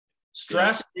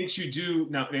Stress makes you do,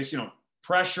 now this,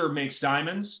 pressure makes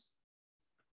diamonds,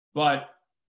 but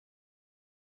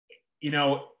you're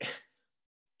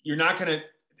not going to,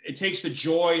 it takes the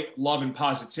joy, love, and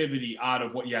positivity out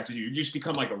of what you have to do. You just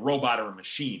become like a robot or a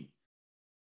machine.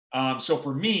 So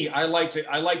for me, I like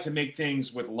to make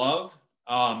things with love,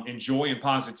 and joy and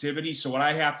positivity. So what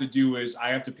I have to do is I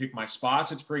have to pick my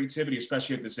spots with creativity,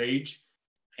 especially at this age.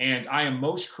 And I am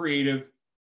most creative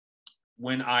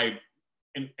when I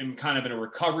am kind of in a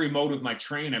recovery mode with my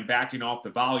training. I'm backing off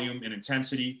the volume and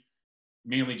intensity,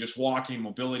 mainly just walking,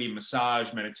 mobility,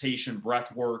 massage, meditation,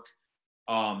 breath work,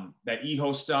 that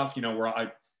EHO stuff,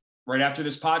 where right after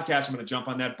this podcast, I'm going to jump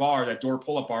on that door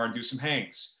pull-up bar and do some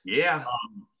hangs. Yeah.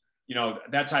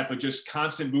 That type of just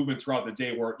constant movement throughout the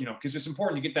day where, because it's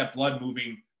important to get that blood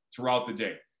moving throughout the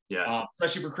day. Yes.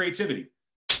 Especially for creativity.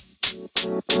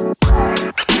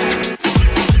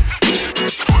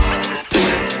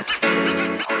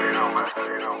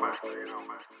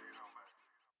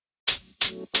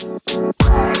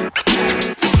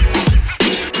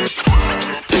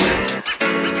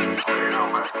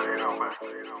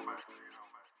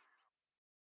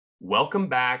 Welcome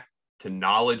back to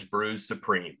Knowledge Brews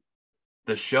Supreme,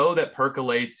 the show that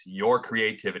percolates your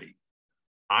creativity.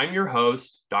 I'm your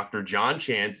host, Dr. John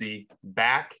Chansey,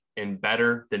 back and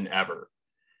better than ever.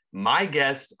 My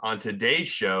guest on today's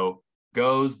show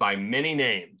goes by many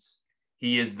names.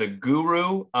 He is the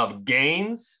guru of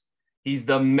gains. He's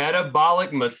the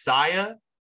metabolic messiah,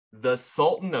 the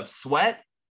sultan of sweat.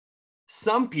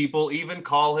 Some people even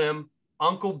call him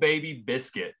Uncle Baby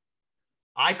Biscuit.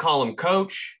 I call him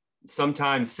Coach,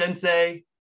 sometimes Sensei.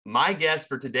 My guest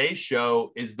for today's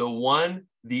show is the one,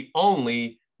 the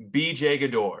only BJ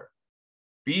Gaddour.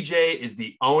 BJ is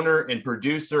the owner and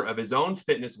producer of his own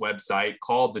fitness website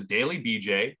called The Daily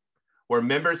BJ, where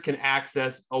members can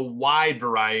access a wide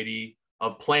variety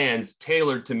of plans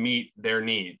tailored to meet their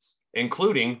needs,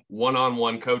 including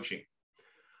one-on-one coaching.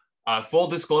 Full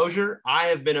disclosure, I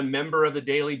have been a member of The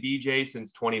Daily BJ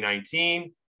since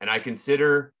 2019, and I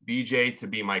consider BJ to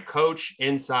be my coach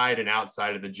inside and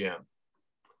outside of the gym.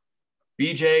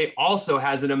 BJ also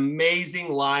has an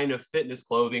amazing line of fitness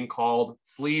clothing called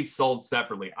Sleeves Sold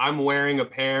Separately. I'm wearing a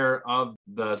pair of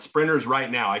the Sprinters right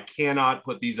now. I cannot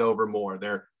put these over more.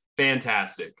 They're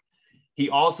fantastic. He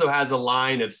also has a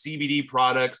line of CBD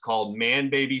products called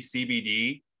Man Baby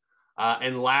CBD.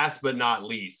 And last but not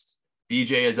least,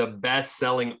 BJ is a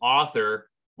best-selling author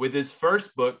with his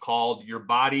first book called Your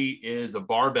Body is a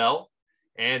Barbell,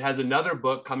 and has another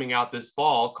book coming out this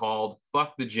fall called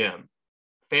Fuck the Gym.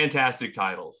 Fantastic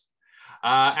titles.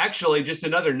 Actually, just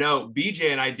another note,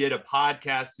 BJ and I did a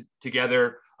podcast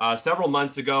together several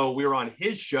months ago. We were on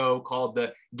his show called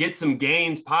the Get Some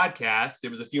Gains podcast. It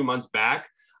was a few months back.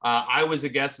 I was a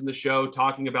guest in the show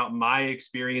talking about my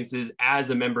experiences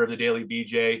as a member of the Daily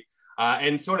BJ.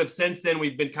 And sort of since then,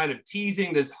 we've been kind of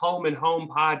teasing this home and home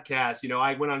podcast.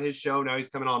 I went on his show, now he's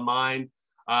coming on mine.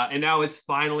 And now it's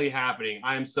finally happening.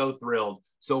 I am so thrilled.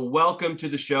 So welcome to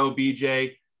the show,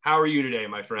 BJ. How are you today,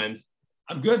 my friend?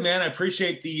 I'm good, man. I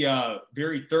appreciate the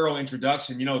very thorough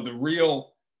introduction. The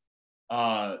real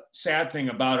sad thing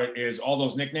about it is all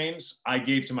those nicknames I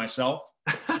gave to myself.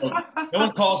 So no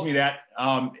one calls me that.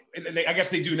 I guess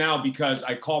they do now because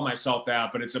I call myself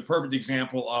that, but it's a perfect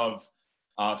example of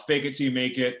fake it till you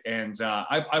make it. And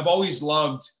I've always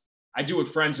loved, I do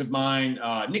with friends of mine,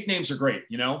 nicknames are great,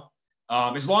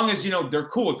 as long as, they're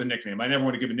cool with the nickname. I never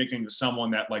want to give a nickname to someone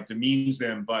that like demeans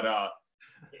them, but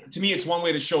to me, it's one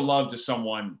way to show love to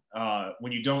someone.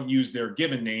 When you don't use their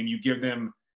given name, you give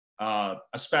them a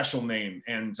special name.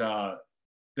 And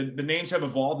the names have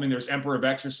evolved. I mean, there's Emperor of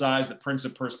Exercise, the Prince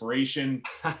of Perspiration,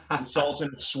 the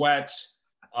Sultan of Sweat.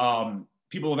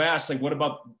 People have asked, like, what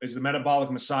about, is the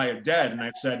metabolic messiah dead? And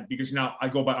I've said, because now I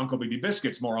go by Uncle Baby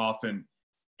Biscuits more often.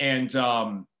 And,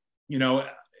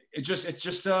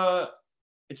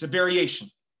 it's a variation.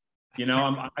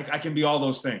 I can be all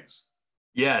those things.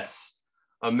 Yes.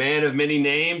 A man of many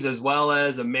names, as well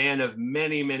as a man of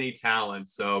many, many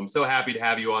talents. So I'm so happy to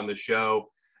have you on the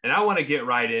show. And I want to get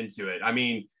right into it. I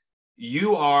mean,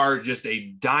 you are just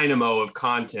a dynamo of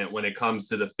content when it comes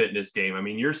to the fitness game. I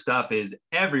mean, your stuff is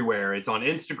everywhere. It's on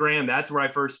Instagram. That's where I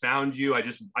first found you.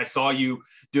 I saw you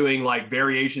doing like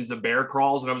variations of bear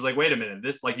crawls. And I was like, wait a minute,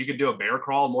 you could do a bear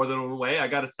crawl more than one way. I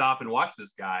got to stop and watch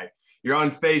this guy. You're on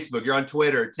Facebook, you're on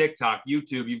Twitter, TikTok,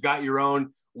 YouTube. You've got your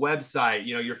own website,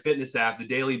 your fitness app, The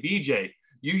Daily BJ.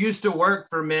 You used to work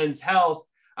for Men's Health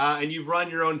and you've run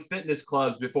your own fitness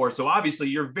clubs before. So obviously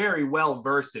you're very well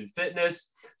versed in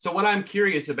fitness. So what I'm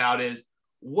curious about is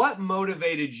what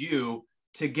motivated you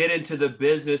to get into the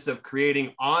business of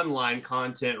creating online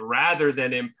content rather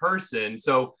than in person.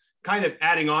 So kind of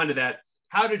adding on to that,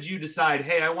 how did you decide,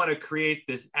 hey, I want to create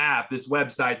this app, this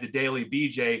website, the Daily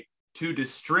BJ, to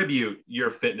distribute your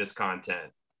fitness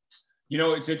content? You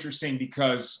know, it's interesting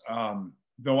because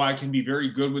though I can be very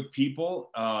good with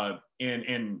people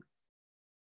and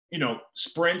you know,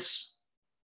 sprints,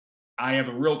 I have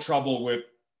a real trouble with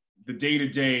the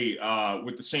day-to-day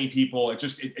with the same people.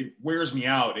 It wears me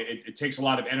out. It takes a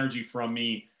lot of energy from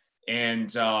me. And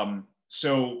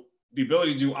so the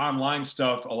ability to do online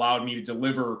stuff allowed me to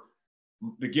deliver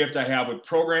the gift I have with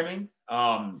programming,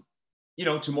 you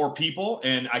know, to more people.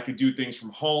 And I could do things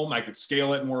from home. I could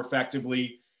scale it more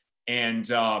effectively.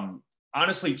 And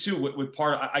honestly, too,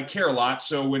 I care a lot.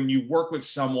 So when you work with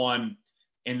someone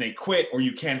and they quit or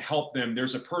you can't help them,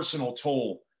 there's a personal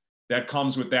toll that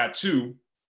comes with that too.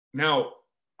 Now,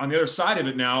 on the other side of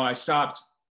it now, I stopped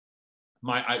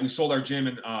we sold our gym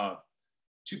in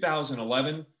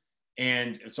 2011,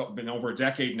 and it's been over a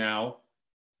decade now.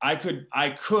 I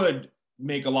could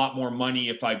make a lot more money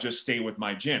if I just stay with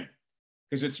my gym,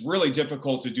 because it's really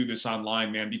difficult to do this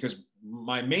online, man, because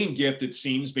my main gift, it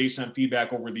seems, based on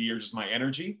feedback over the years, is my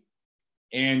energy.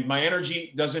 And my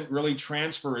energy doesn't really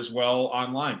transfer as well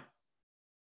online.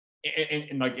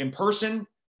 And like in person,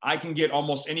 I can get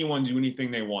almost anyone to do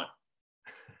anything they want.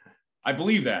 I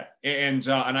believe that. And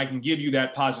I can give you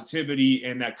that positivity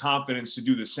and that confidence to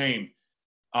do the same.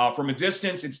 From a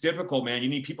distance, it's difficult, man. You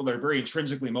need people that are very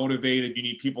intrinsically motivated. You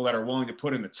need people that are willing to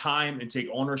put in the time and take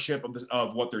ownership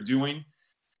of what they're doing.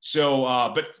 So,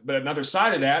 but another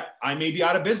side of that, I may be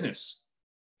out of business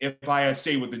if I had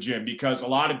stayed with the gym, because a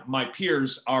lot of my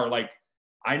peers are like,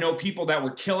 I know people that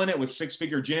were killing it with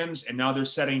 6-figure gyms, and now they're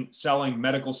selling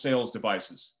medical sales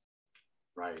devices.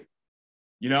 Right.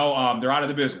 You know, they're out of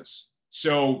the business.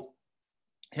 So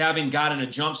having gotten a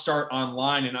jump start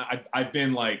online, and I've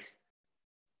been like,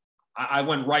 I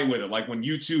went right with it. Like when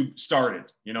YouTube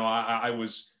started, you know, I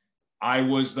was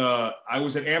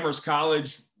at Amherst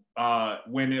College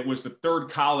when it was the third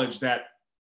college that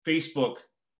Facebook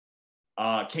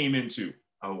came into.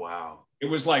 Oh, wow. It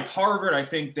was like Harvard, I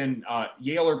think, then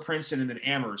Yale or Princeton, and then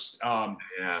Amherst.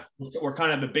 Yeah. Were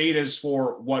kind of the betas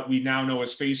for what we now know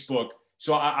as Facebook.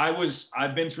 So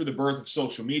I've been through the birth of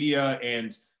social media,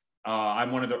 and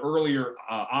I'm one of the earlier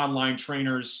online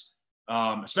trainers,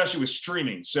 especially with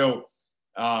streaming. So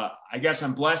I guess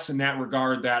I'm blessed in that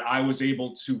regard that I was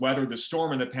able to weather the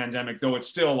storm of the pandemic, though it's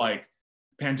still like,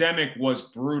 pandemic was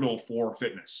brutal for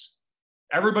fitness.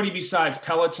 Everybody besides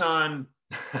Peloton,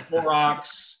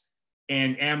 Clorox,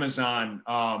 and Amazon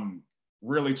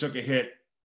really took a hit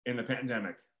in the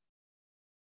pandemic.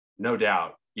 No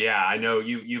doubt. Yeah, I know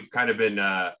you've kind of been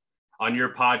on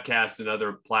your podcast and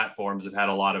other platforms have had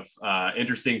a lot of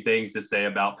interesting things to say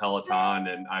about Peloton,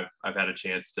 and I've had a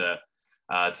chance to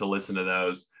listen to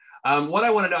those. What I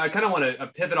want to know, I kind of want to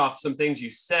pivot off some things you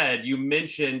said. You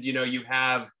mentioned, you know, you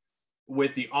have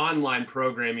with the online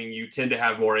programming, you tend to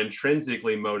have more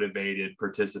intrinsically motivated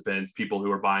participants, people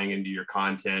who are buying into your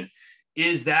content.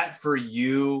 Is that for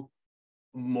you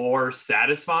more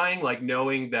satisfying, like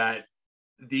knowing that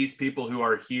these people who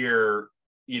are here,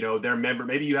 you know, their member,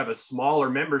 maybe you have a smaller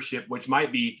membership, which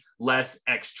might be less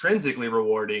extrinsically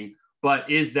rewarding, but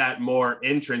is that more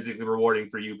intrinsically rewarding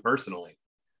for you personally?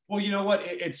 Well, you know what?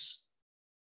 It's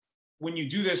when you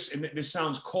do this, and this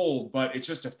sounds cold, but it's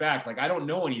just a fact. Like, I don't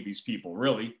know any of these people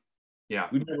really. Yeah.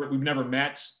 We've never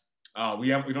met. We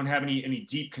don't have any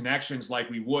deep connections like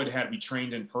we would had we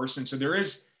trained in person. So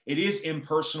it is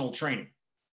impersonal training.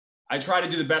 I try to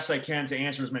do the best I can to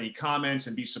answer as many comments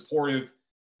and be supportive.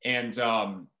 And,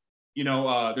 you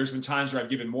know, there's been times where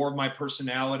I've given more of my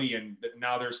personality, and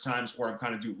now there's times where I'm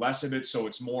kind of do less of it. So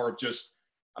it's more of just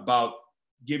about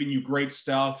giving you great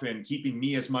stuff and keeping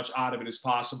me as much out of it as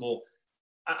possible.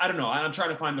 I don't know. I'm trying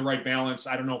to find the right balance.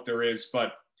 I don't know if there is,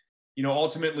 but, you know,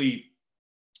 ultimately,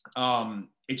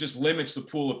 it just limits the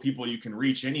pool of people you can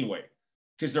reach anyway,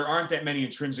 because there aren't that many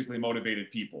intrinsically motivated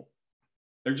people.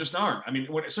 There just aren't. I mean,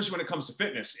 especially when it comes to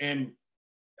fitness. And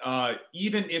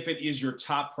even if it is your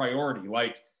top priority,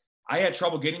 like I had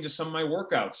trouble getting to some of my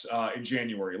workouts in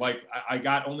January. Like I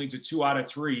got only to 2 out of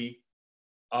 3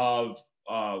 of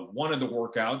one of the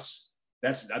workouts.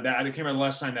 I can't remember the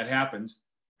last time that happened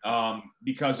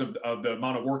because of the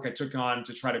amount of work I took on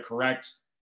to try to correct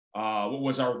what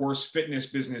was our worst fitness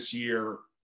business year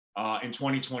in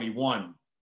 2021.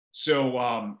 So,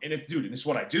 and dude, this is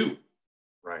what I do.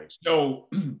 Right. So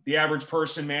the average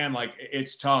person, man, like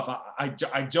it's tough.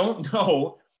 I don't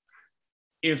know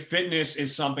if fitness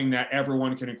is something that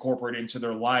everyone can incorporate into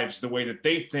their lives the way that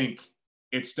they think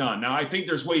it's done. Now, I think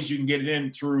there's ways you can get it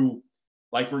in through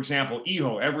Like, for example,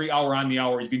 EHO, every hour on the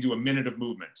hour, you can do a minute of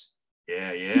movement.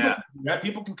 Yeah.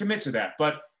 People can commit to that,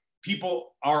 but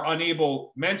people are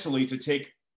unable mentally to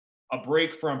take a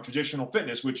break from traditional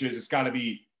fitness, which is it's got to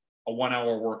be a 1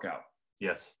 hour workout.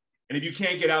 Yes. And if you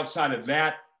can't get outside of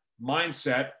that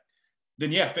mindset,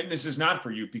 then yeah, fitness is not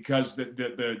for you, because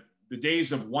the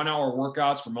days of 1 hour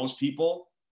workouts for most people,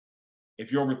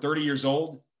 if you're over 30 years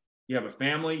old, you have a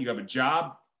family, you have a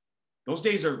job, those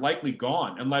days are likely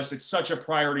gone unless it's such a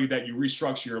priority that you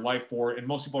restructure your life for it. And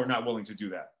most people are not willing to do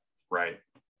that. Right.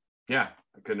 Yeah,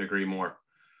 I couldn't agree more.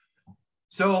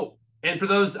 So, and for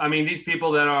those, I mean, these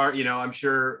people that are, I'm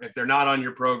sure if they're not on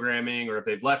your programming or if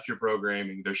they've left your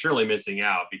programming, they're surely missing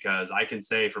out, because I can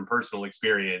say from personal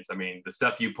experience, I mean, the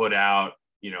stuff you put out,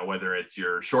 whether it's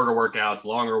your shorter workouts,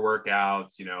 longer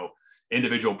workouts,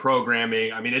 individual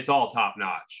programming, I mean, it's all top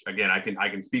notch. Again, I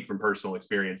can speak from personal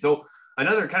experience. So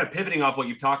another kind of pivoting off what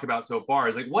you've talked about so far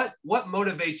is like, what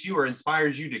motivates you or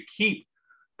inspires you to keep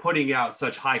putting out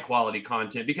such high quality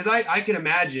content? Because I can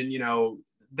imagine,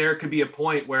 there could be a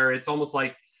point where it's almost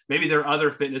like maybe there are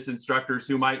other fitness instructors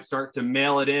who might start to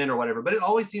mail it in or whatever, but it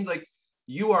always seems like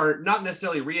you are not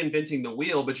necessarily reinventing the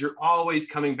wheel, but you're always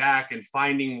coming back and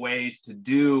finding ways to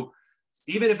do,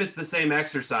 even if it's the same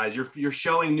exercise, you're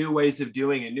showing new ways of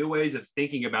doing it, new ways of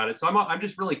thinking about it. So I'm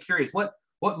just really curious, what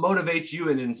motivates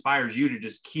you and inspires you to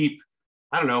just keep,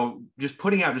 I don't know, just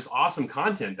putting out just awesome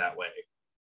content that way?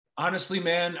 Honestly,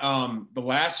 man, the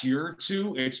last year or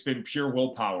two, it's been pure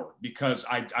willpower, because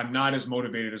I'm not as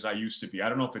motivated as I used to be. I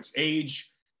don't know if it's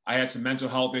age. I had some mental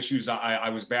health issues I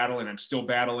was battling. I'm still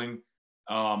battling.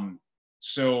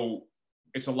 So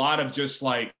it's a lot of just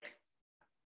like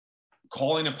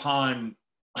calling upon,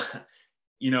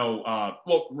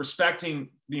 respecting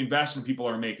the investment people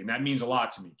are making. That means a lot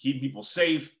to me. Keeping people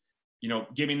safe,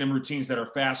 giving them routines that are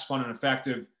fast, fun, and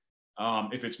effective.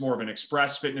 If it's more of an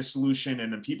express fitness solution,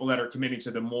 and then people that are committing to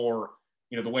the more,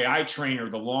 the way I train, or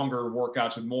the longer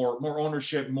workouts with more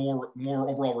ownership, more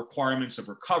overall requirements of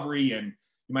recovery, and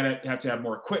you might have to have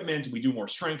more equipment. We do more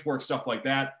strength work, stuff like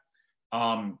that.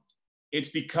 It's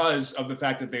because of the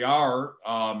fact that they are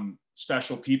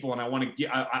special people, and I want to get,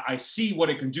 I see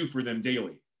what it can do for them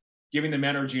daily, giving them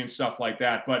energy and stuff like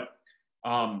that. But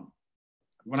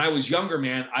when I was younger,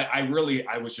 man, I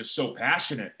was just so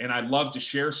passionate, and I loved to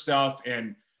share stuff.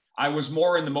 And I was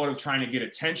more in the mode of trying to get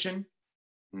attention,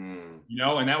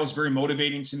 and that was very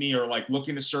motivating to me, or like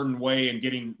looking a certain way and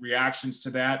getting reactions to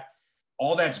that.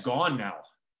 All that's gone now.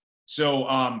 So,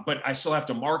 but I still have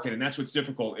to market. And that's what's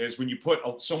difficult, is when you put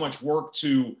so much work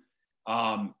to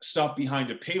stuff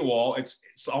behind a paywall, it's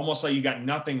almost like you got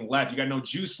nothing left. You got no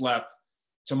juice left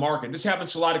to market. This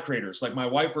happens to a lot of creators. Like my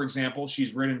wife, for example,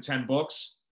 she's written 10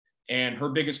 books, and her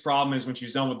biggest problem is when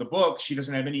she's done with the book, she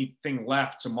doesn't have anything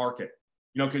left to market,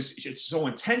 because it's so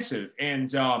intensive. And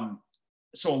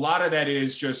so a lot of that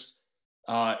is just,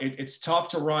 it's tough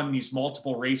to run these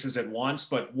multiple races at once.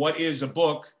 But what is a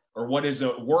book, or what is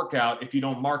a workout, if you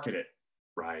don't market it?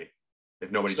 Right.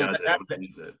 If nobody does it, nobody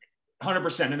needs it.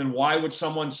 100%. And then why would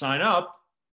someone sign up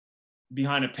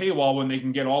behind a paywall when they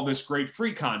can get all this great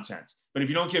free content? But if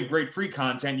you don't give great free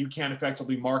content, you can't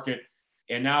effectively market.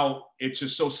 And now it's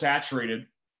just so saturated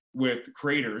with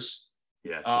creators.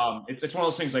 Yes. It's one of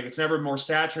those things, like it's never more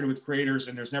saturated with creators,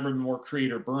 and there's never been more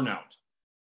creator burnout.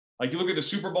 Like you look at the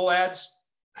Super Bowl ads,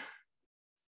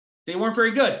 they weren't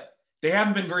very good. They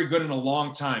haven't been very good in a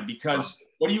long time, because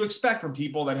what do you expect from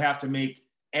people that have to make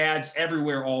ads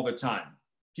everywhere all the time?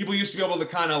 People used to be able to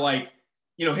kind of like,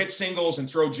 hit singles and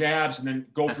throw jabs and then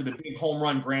go for the big home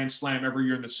run grand slam every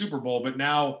year in the Super Bowl. But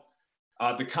now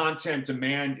the content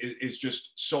demand is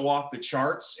just so off the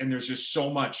charts, and there's just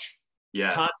so much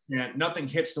content. Nothing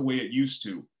hits the way it used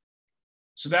to.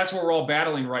 So that's what we're all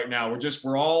battling right now.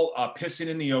 We're all pissing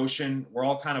in the ocean. We're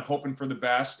all kind of hoping for the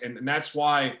best. And that's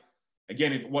why,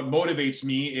 again, what motivates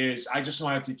me is I just know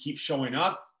I have to keep showing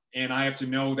up, and I have to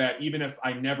know that even if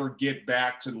I never get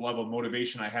back to the level of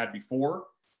motivation I had before,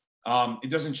 it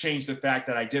doesn't change the fact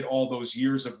that I did all those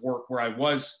years of work where I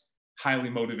was highly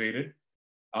motivated.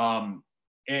 And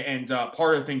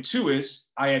part of the thing too is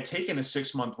I had taken a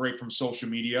 6-month break from social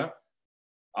media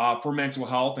for mental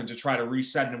health and to try to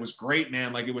reset. And it was great,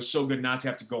 man. Like it was so good not to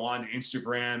have to go on to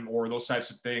Instagram or those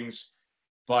types of things.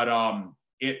 But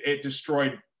it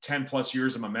destroyed 10 plus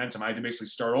years of momentum. I had to basically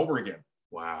start over again.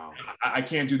 Wow. I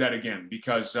can't do that again,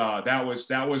 because that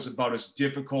was about as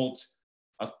difficult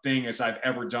a thing as I've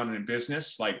ever done in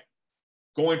business. Like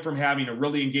going from having a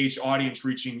really engaged audience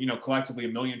reaching, collectively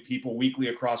 1 million people weekly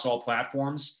across all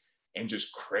platforms, and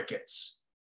just crickets.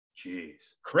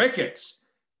 Jeez. Crickets.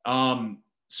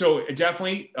 So it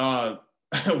definitely,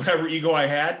 whatever ego I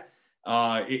had,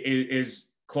 is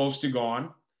close to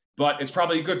gone, but it's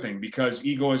probably a good thing because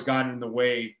ego has gotten in the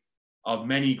way of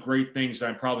many great things that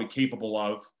I'm probably capable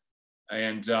of.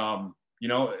 And,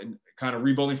 kind of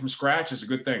rebuilding from scratch is a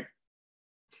good thing.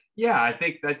 Yeah, I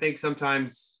think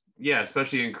sometimes, yeah,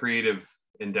 especially in creative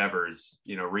endeavors,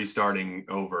 restarting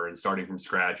over and starting from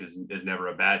scratch is never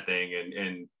a bad thing.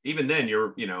 And even then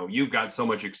you've got so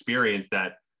much experience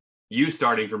that you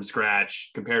starting from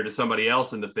scratch compared to somebody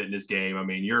else in the fitness game, I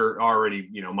mean, you're already,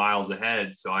 miles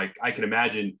ahead. So I can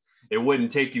imagine it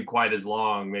wouldn't take you quite as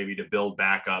long maybe to build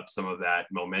back up some of that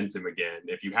momentum again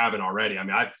if you haven't already. I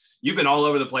mean, you've been all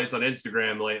over the place on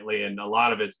Instagram lately, and a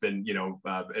lot of it's been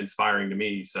inspiring to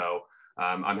me. So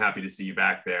I'm happy to see you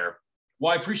back there.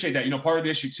 Well, I appreciate that. Part of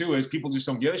the issue too is people just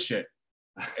don't give a shit.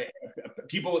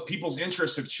 People's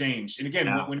interests have changed, and again,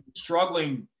 when you're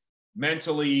struggling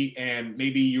mentally, and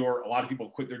maybe a lot of people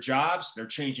quit their jobs, they're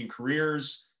changing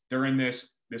careers, they're in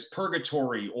this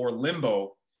purgatory or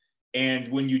limbo. And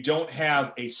when you don't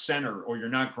have a center or you're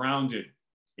not grounded,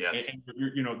 yes, and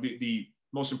the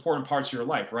most important parts of your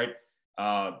life, right?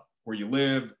 Where you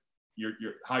live, your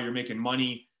how you're making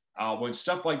money. When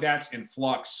stuff like that's in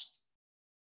flux,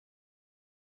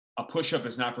 a push-up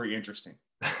is not very interesting.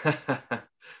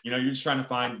 You're just trying to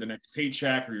find the next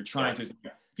paycheck, or you're trying to.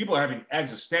 People are having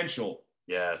existential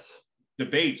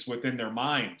debates within their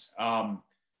mind.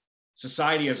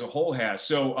 Society as a whole has.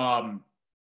 So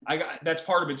that's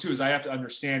part of it too, is I have to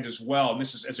understand as well. And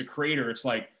this is, as a creator, it's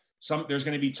like there's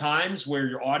going to be times where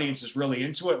your audience is really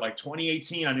into it. Like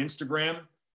 2018 on Instagram,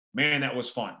 man, that was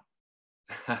fun.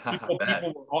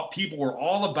 People were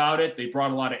all about it. They brought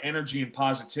a lot of energy and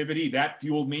positivity. That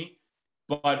fueled me.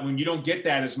 But when you don't get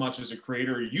that as much as a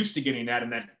creator, you're used to getting that,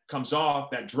 and that comes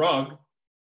off, that drug,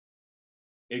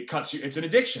 it cuts you. It's an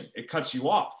addiction. It cuts you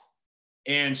off.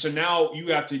 And so now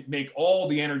you have to make all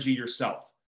the energy yourself.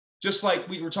 Just like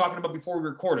we were talking about before we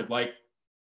recorded, like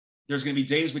there's going to be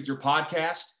days with your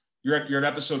podcast. You're at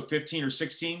episode 15 or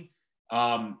 16,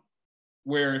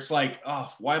 where it's like,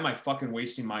 oh, why am I fucking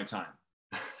wasting my time?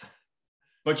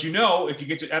 But if you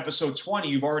get to episode 20,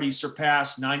 you've already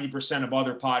surpassed 90% of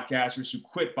other podcasters who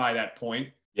quit by that point.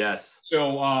 Yes.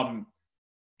 So,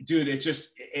 dude,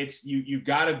 you've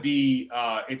got to be,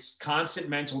 it's constant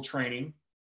mental training.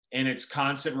 And it's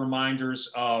constant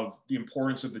reminders of the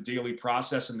importance of the daily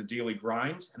process and the daily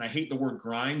grind. And I hate the word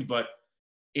grind, but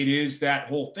it is that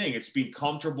whole thing. It's being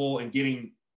comfortable and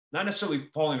getting, not necessarily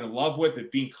falling in love with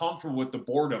it, being comfortable with the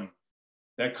boredom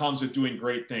that comes with doing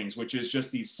great things, which is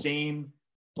just these same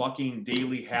fucking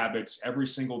daily habits every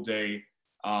single day.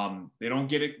 They don't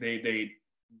get it.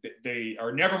 They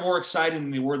are never more exciting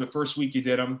than they were the first week you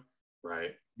did them.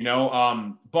 Right.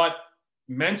 But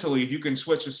mentally, if you can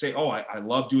switch to say, oh, I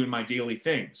love doing my daily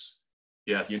things.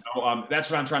 Yes. That's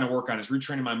what I'm trying to work on, is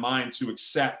retraining my mind to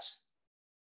accept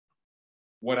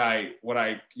what I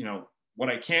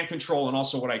can't control, and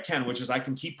also what I can, which is I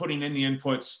can keep putting in the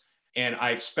inputs, and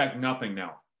I expect nothing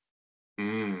now.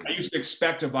 I used to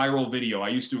expect a viral video. I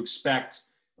used to expect,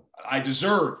 I'm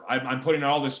putting in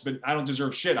all this, but I don't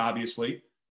deserve shit, obviously.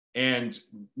 And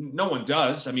no one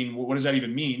does. I mean, what does that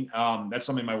even mean? That's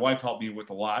something my wife helped me with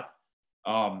a lot.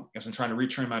 As I'm trying to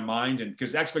retrain my mind, and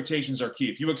because expectations are key.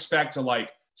 If you expect to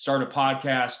start a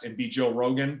podcast and be Joe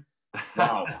Rogan,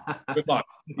 wow, good luck.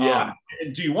 Yeah.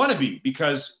 Do you want to be?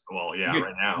 Because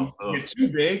right now you get too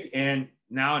big, and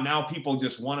now people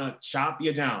just want to chop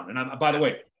you down. And by the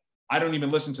way, I don't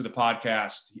even listen to the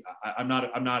podcast. I'm not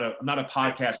a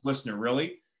podcast listener,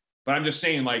 really, but I'm just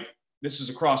saying, this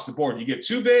is across the board. You get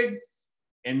too big,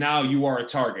 and now you are a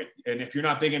target. And if you're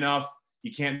not big enough,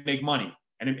 you can't make money.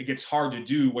 And it gets hard to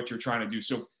do what you're trying to do.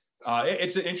 So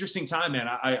it's an interesting time, man.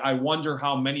 I wonder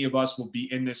how many of us will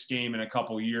be in this game in a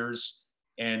couple of years.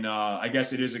 And I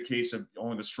guess it is a case of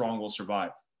only the strong will survive.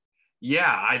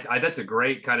 Yeah, that's a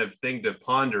great kind of thing to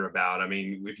ponder about. I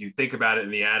mean, if you think about it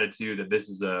in the attitude that this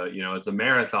is it's a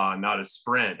marathon, not a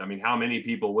sprint. I mean, how many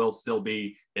people will still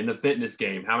be in the fitness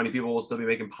game? How many people will still be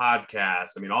making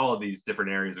podcasts? I mean, all of these different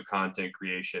areas of content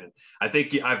creation. I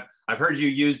think I've heard you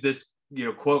use this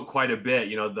quote quite a bit.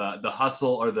 The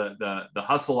hustle, or the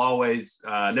hustle always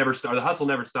never starts. The hustle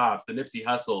never stops. The Nipsey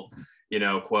Hussle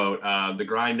quote. The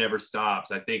grind never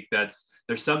stops. I think there's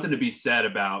something to be said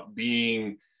about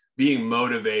being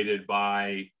motivated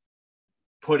by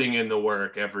putting in the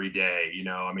work every day.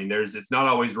 I mean, it's not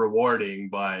always rewarding,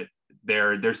 but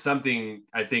there's something,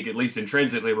 I think, at least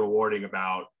intrinsically rewarding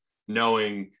about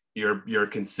knowing you're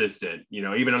consistent,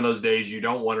 even on those days you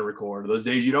don't want to record, those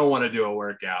days you don't want to do a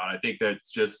workout. I think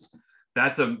that's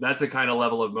a kind of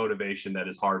level of motivation that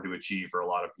is hard to achieve for a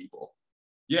lot of people.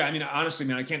 Yeah, I mean, honestly,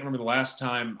 man, I can't remember the last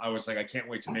time I was like, I can't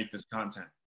wait to make this content.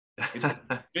 It's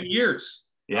been years.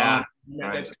 Yeah,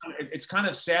 That's it's kind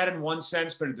of sad in one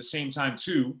sense, but at the same time,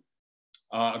 too,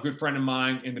 a good friend of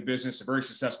mine in the business, a very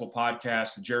successful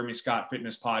podcast, the Jeremy Scott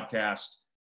Fitness Podcast.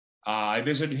 I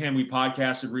visited him. We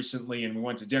podcasted recently, and we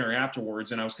went to dinner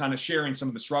afterwards. And I was kind of sharing some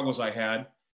of the struggles I had.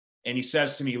 And he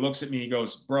says to me, he looks at me, he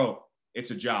goes, "Bro,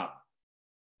 it's a job,"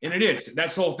 and it is.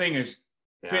 That's the whole thing. Is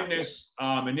fitness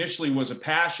initially was a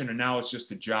passion, and now it's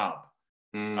just a job.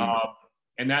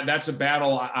 And that's a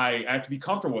battle I have to be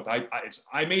comfortable with.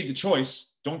 I made the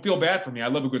choice. Don't feel bad for me. I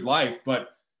live a good life,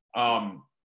 but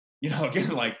again,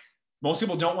 like most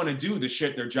people don't want to do the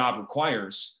shit their job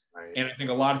requires. Right. And I think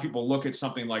a lot of people look at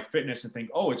something like fitness and think,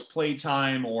 oh, it's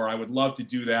playtime, or I would love to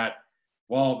do that.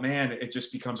 Well, man, it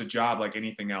just becomes a job like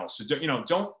anything else.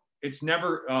 So, it's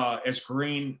never as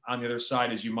green on the other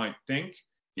side as you might think.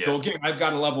 Yes. So again, I've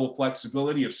got a level of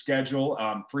flexibility of schedule,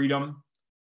 freedom.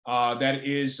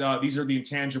 These are the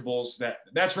intangibles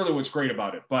that's really what's great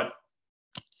about it. But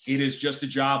it is just a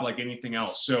job like anything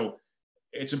else. So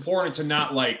it's important to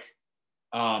not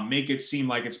make it seem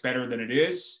like it's better than it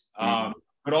is.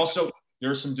 But also there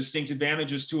are some distinct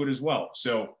advantages to it as well.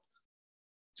 So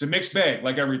it's a mixed bag,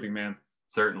 like everything, man.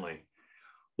 Certainly.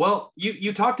 Well,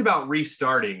 you talked about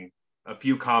restarting a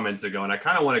few comments ago, and I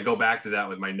kind of want to go back to that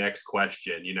with my next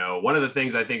question. One of the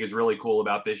things I think is really cool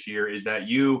about this year is that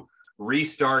you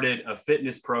restarted a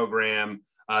fitness program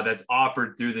that's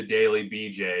offered through the Daily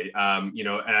BJ.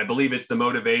 And I believe it's the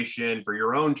motivation for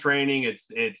your own training. It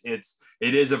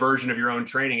is a version of your own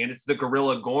training, and it's the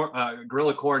Gorilla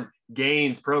Corn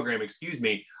Gains program. Excuse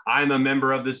me. I'm a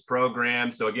member of this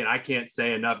program, so again, I can't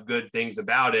say enough good things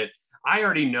about it. I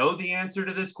already know the answer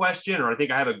to this question, or I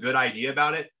think I have a good idea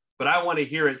about it, but I want to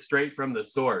hear it straight from the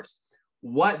source.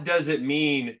 What does it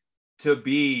mean to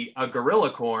be a gorilla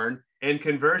corn? And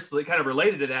conversely, kind of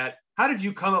related to that, how did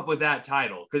you come up with that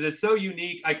title? Because it's so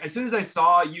unique. As soon as I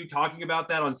saw you talking about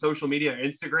that on social media,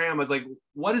 Instagram, I was like,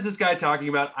 what is this guy talking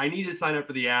about? I need to sign up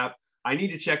for the app. I need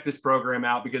to check this program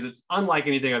out because it's unlike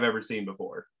anything I've ever seen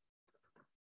before.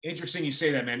 Interesting you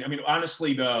say that, man. I mean,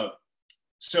 honestly,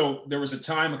 so there was a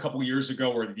time a couple of years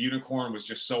ago where the unicorn was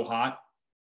just so hot.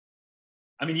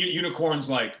 I mean, unicorns,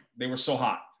 they were so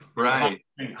hot. Right.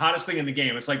 Hottest thing in the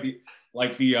game. It's like the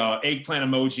eggplant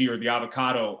emoji or the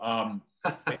avocado.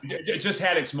 It just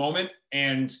had its moment.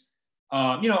 And,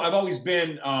 I've always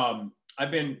been,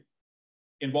 I've been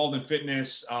involved in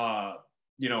fitness, my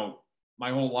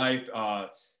whole life.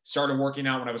 Started working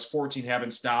out when I was 14,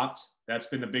 haven't stopped. That's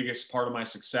been the biggest part of my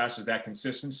success, is that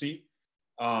consistency.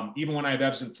 Even when I have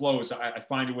ebbs and flows, I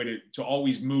find a way to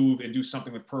always move and do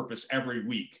something with purpose every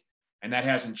week. And that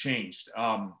hasn't changed.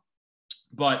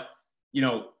 But,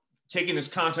 taking this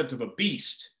concept of a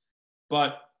beast,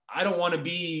 but I don't want to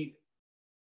be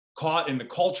caught in the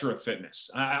culture of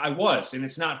fitness. I was, and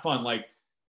it's not fun. Like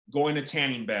going to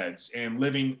tanning beds and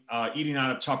living, eating out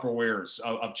of Tupperwares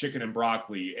of chicken and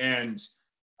broccoli. And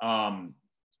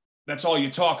that's all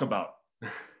you talk about.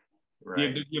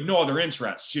 Right. You have no other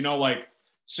interests,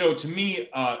 so to me,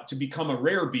 to become a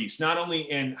rare beast, not only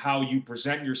in how you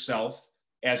present yourself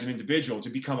as an individual, to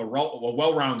become a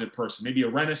well-rounded person, maybe a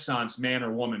Renaissance man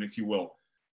or woman, if you will,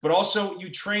 but also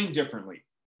you train differently.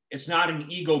 It's not an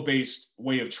ego-based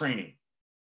way of training.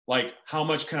 Like, how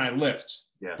much can I lift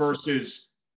versus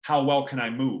how well can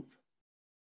I move?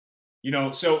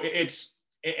 So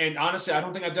and honestly, I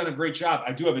don't think I've done a great job.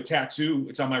 I do have a tattoo.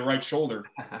 It's on my right shoulder.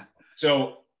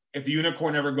 So if the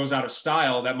unicorn ever goes out of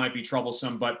style, that might be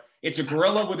troublesome, but it's a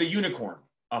gorilla with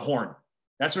a horn.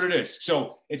 That's what it is.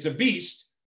 So it's a beast,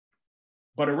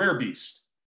 but a rare beast,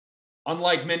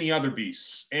 unlike many other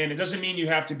beasts. And it doesn't mean you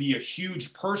have to be a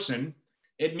huge person.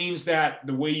 It means that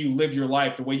the way you live your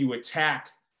life, the way you attack,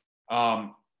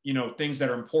 things that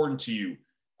are important to you,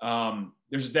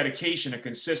 there's a dedication, a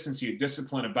consistency, a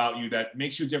discipline about you that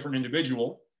makes you a different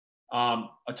individual,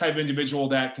 a type of individual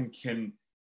that can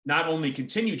not only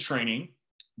continue training,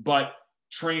 but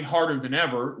train harder than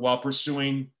ever while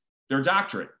pursuing their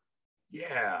doctorate.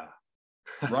 Yeah.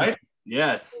 Right?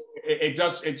 Yes.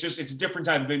 It's a different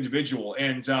type of individual.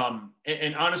 And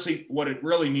honestly, what it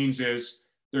really means is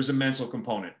there's a mental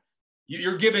component.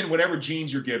 You're given whatever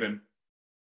genes you're given.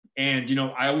 And,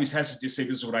 I always hesitate to say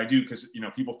this is what I do because,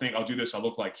 people think I'll do this, I'll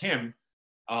look like him.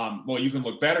 Well, you can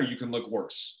look better, you can look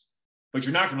worse, but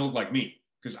you're not going to look like me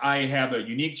because I have a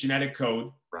unique genetic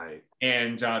code. Right.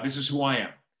 And this is who I am.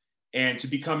 And to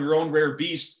become your own rare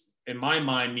beast, in my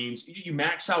mind, means you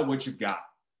max out what you've got.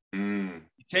 You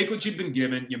take what you've been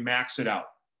given, you max it out.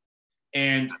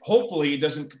 And hopefully it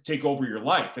doesn't take over your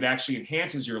life. It actually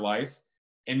enhances your life.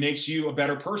 and makes you a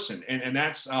better person. And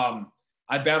that's,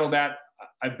 I battle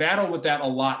with that a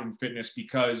lot in fitness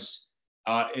because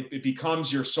it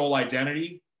becomes your sole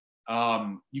identity.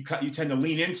 You tend to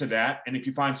lean into that. And if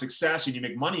you find success and you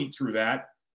make money through that,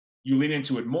 you lean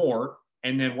into it more.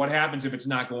 And then what happens if it's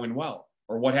not going well?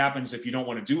 Or what happens if you don't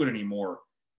want to do it anymore?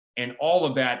 And all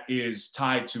of that is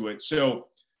tied to it. So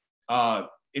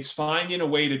it's finding a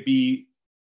way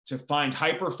to find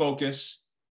hyper focus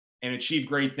and achieve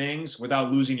great things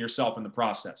without losing yourself in the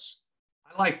process.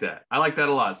 I like that. I like that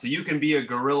a lot. So you can be a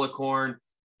gorilla corn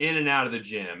in and out of the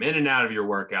gym, in and out of your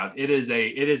workouts. It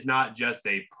is not just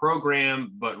a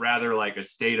program, but rather like a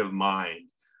state of mind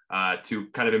to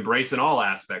kind of embrace in all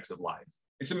aspects of life.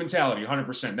 It's a mentality,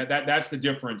 100%. That's the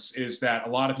difference, is that a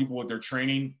lot of people with their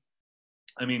training,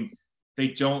 I mean,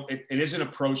 it isn't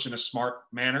approached in a smart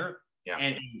manner. Yeah.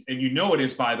 And it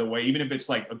is, by the way, even if it's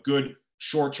like a good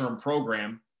short-term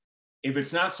program, if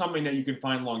it's not something that you can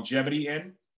find longevity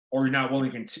in, or you're not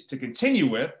willing to continue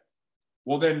with,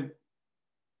 well then,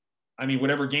 I mean,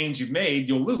 whatever gains you've made,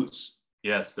 you'll lose.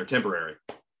 Yes, they're temporary.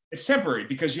 It's temporary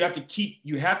because you have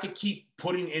to keep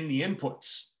putting in the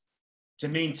inputs to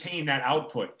maintain that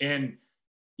output. And,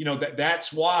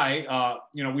 that's why,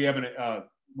 we have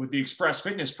with the Express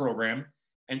Fitness program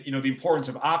and, the importance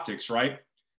of optics, right?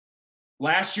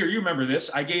 Last year, you remember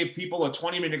this, I gave people a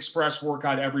 20-minute Express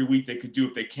workout every week they could do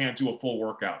if they can't do a full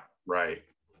workout. Right.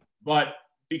 But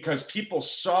because people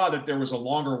saw that there was a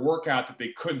longer workout that they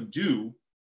couldn't do,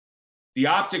 the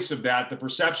optics of that, the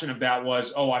perception of that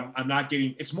was, oh, I'm not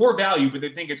getting, it's more value, but they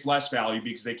think it's less value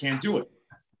because they can't do it.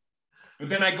 But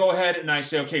then I go ahead and I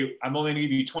say, okay, I'm only going to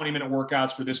give you 20-minute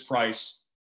workouts for this price.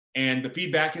 And the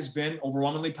feedback has been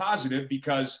overwhelmingly positive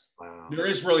because there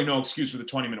is really no excuse for the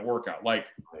 20-minute workout.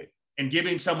 And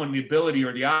giving someone the ability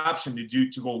or the option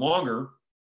to go longer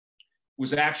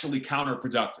was actually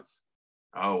counterproductive.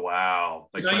 Oh, wow.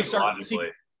 Like psychologically.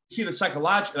 You see the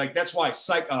psychological, like that's why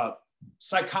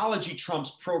psychology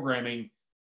trumps programming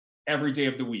every day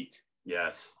of the week.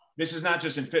 Yes. This is not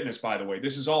just in fitness, by the way.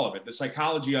 This is all of it. The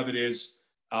psychology of it is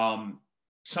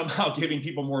somehow giving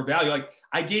people more value. Like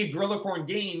I gave Gorilla Corn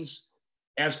gains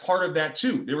as part of that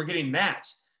too. They were getting that.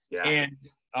 Yeah.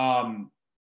 And,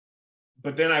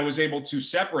 but then I was able to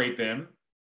separate them,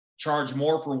 charge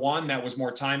more for one that was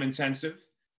more time intensive.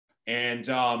 And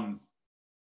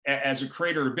as a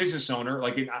creator or business owner,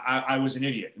 like I was an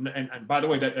idiot. And by the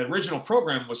way, that original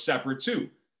program was separate too.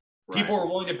 Right. People were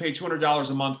willing to pay $200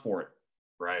 a month for it.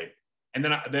 Right. And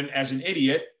then as an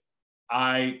idiot,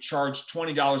 I charged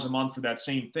 $20 a month for that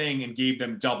same thing and gave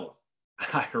them double.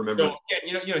 I remember. So,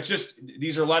 it's just,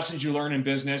 these are lessons you learn in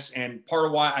business. And part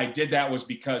of why I did that was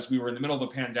because we were in the middle of a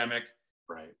pandemic.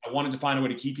 Right. I wanted to find a way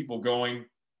to keep people going.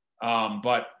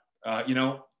 But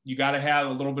you got to have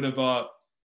a little bit of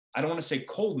I don't want to say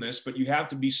coldness, but you have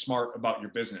to be smart about your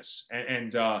business.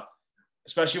 And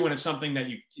especially when it's something that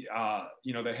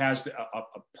that has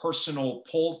a personal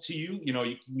pull to you, you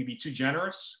can be too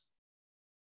generous.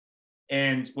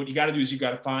 And what you got to do is you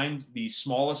got to find the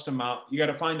smallest amount. You got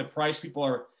to find the price people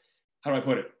are, how do I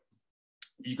put it?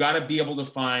 You got to be able to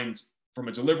find, from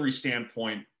a delivery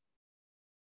standpoint,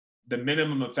 the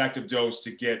minimum effective dose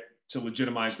to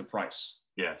legitimize the price.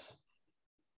 Yes.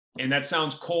 And that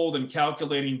sounds cold and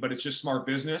calculating, but it's just smart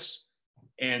business.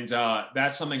 And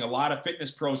that's something a lot of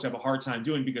fitness pros have a hard time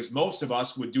doing because most of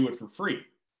us would do it for free.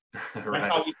 Right.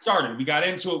 That's how we started. We got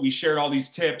into it. We shared all these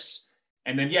tips.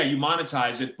 And then, you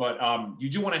monetize it, but you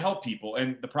do want to help people.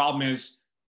 And the problem is,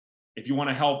 if you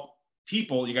want to help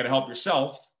people, you got to help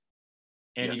yourself.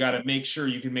 And you got to make sure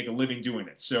you can make a living doing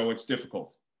it. So it's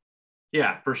difficult.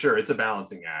 Yeah, for sure. It's a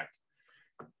balancing act.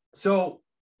 So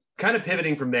kind of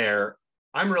pivoting from there,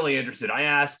 I'm really interested. I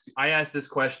asked this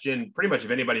question pretty much of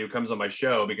anybody who comes on my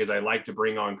show because I like to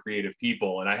bring on creative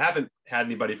people. And I haven't had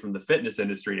anybody from the fitness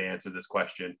industry to answer this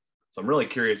question. So I'm really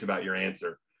curious about your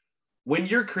answer. When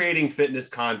you're creating fitness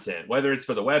content, whether it's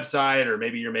for the website or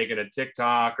maybe you're making a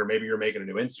TikTok or maybe you're making a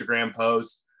new Instagram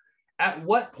post, at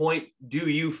what point do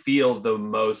you feel the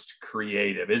most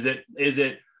creative? Is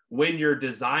it when you're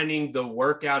designing the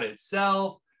workout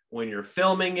itself, when you're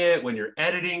filming it, when you're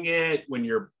editing it, when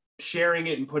you're sharing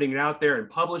it and putting it out there and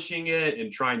publishing it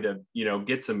and trying to,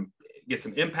 get some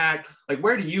impact? Like,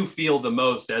 where do you feel the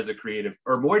most as a creative,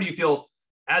 or where do you feel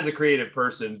as a creative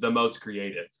person the most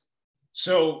creative?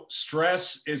 So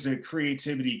stress is a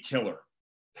creativity killer.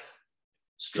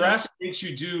 Stress makes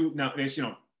you do, now,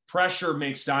 pressure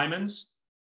makes diamonds,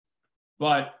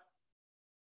 but,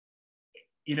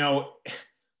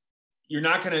 you're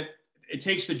not going to, it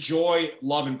takes the joy,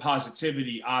 love, and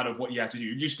positivity out of what you have to do.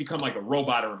 You just become like a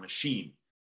robot or a machine.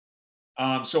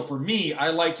 So for me, I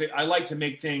like to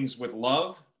make things with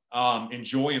love, and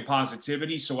joy and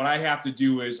positivity. So what I have to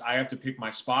do is I have to pick my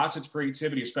spots with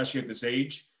creativity, especially at this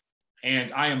age.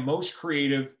 And I am most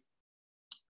creative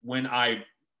when I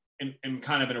am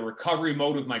kind of in a recovery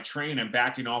mode with my training. I'm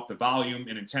backing off the volume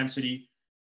and intensity,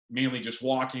 mainly just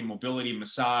walking, mobility,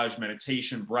 massage,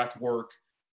 meditation, breath work,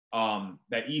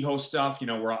 that EHO stuff,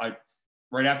 where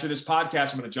right after this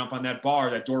podcast, I'm going to jump on that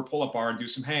door pull-up bar and do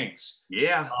some hangs.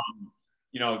 Yeah.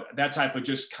 That type of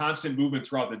just constant movement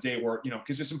throughout the day where,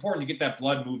 because it's important to get that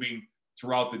blood moving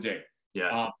throughout the day.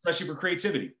 Yes. Especially for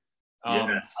creativity.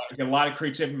 Yes. I get a lot of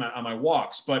creativity on my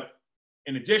walks, but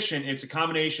in addition, it's a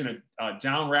combination of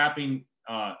down regulating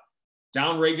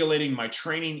my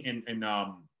training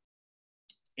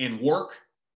and work,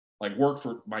 like work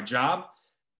for my job,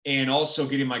 and also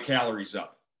getting my calories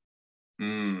up.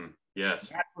 Yes.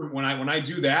 When I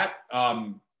do that,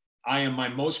 I am my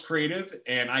most creative,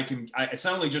 and it's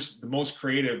not only just the most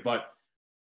creative, but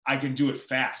I can do it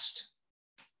fast.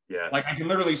 Yes. Like I can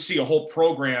literally see a whole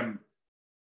program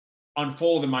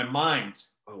unfold in my mind.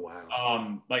 Oh,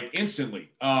 wow. Like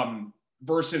instantly,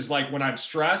 versus like when I'm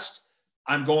stressed,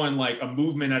 I'm going like a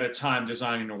movement at a time,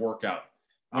 designing a workout.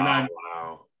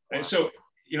 Wow. So,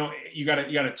 you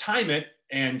gotta time it.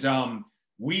 And,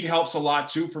 weed helps a lot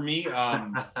too for me.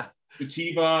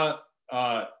 Sativa,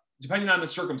 depending on the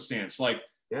circumstance, like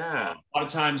Yeah. a lot of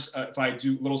times if I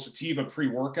do little sativa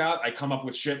pre-workout, I come up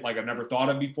with shit like I've never thought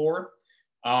of before.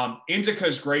 Indica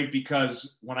is great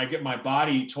because when I get my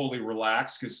body totally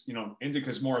relaxed, because indica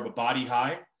is more of a body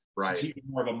high, Right. sativa is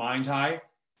more of a mind high.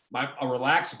 A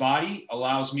relaxed body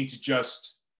allows me to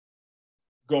just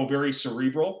go very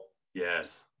cerebral.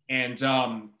 Yes. And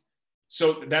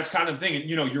so that's kind of thing. And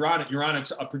you're on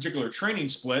a particular training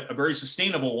split, a very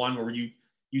sustainable one, where you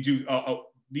do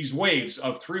these waves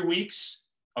of 3 weeks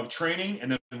of training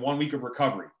and then 1 week of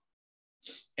recovery.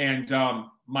 And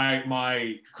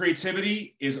my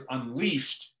creativity is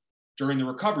unleashed during the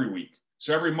recovery week.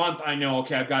 So every month I know,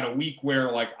 okay, I've got a week where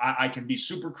like I can be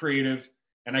super creative,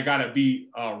 and I got to be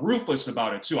ruthless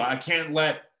about it too. I can't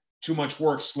let too much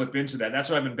work slip into that. That's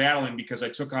what I've been battling, because I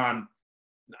took on,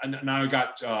 now I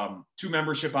got 2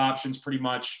 membership options pretty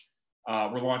much.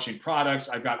 We're launching products.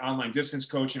 I've got online distance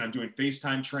coaching. I'm doing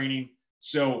FaceTime training.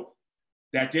 So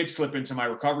that did slip into my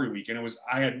recovery week. And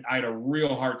I had a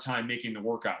real hard time making the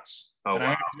workouts. Oh, and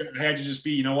wow. I had to just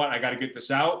be, I got to get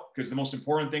this out, because the most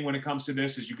important thing when it comes to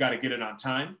this is you got to get it on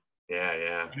time. Yeah.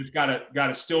 Yeah. And it's got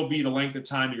to still be the length of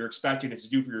time that you're expecting it to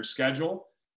do for your schedule.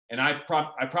 And I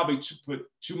probably put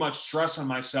too much stress on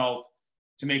myself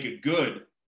to make it good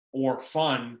or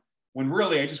fun, when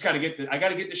really I just got to get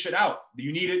this shit out.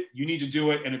 You need it. You need to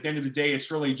do it. And at the end of the day,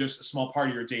 it's really just a small part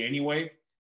of your day anyway.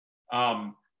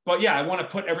 But yeah, I want to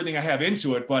put everything I have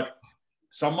into it. But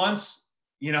some months,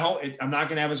 I'm not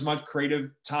going to have as much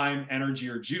creative time, energy,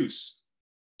 or juice.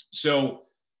 So,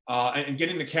 and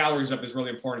getting the calories up is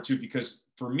really important too, because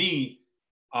for me,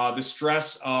 the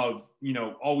stress of,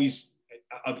 always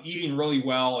of eating really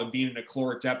well and being in a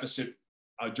caloric deficit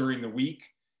during the week,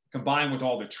 combined with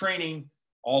all the training,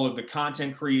 all of the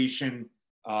content creation,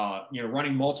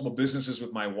 running multiple businesses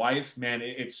with my wife, man,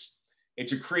 it's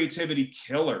a creativity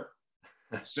killer.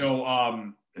 So I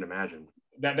can imagine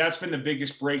that's been the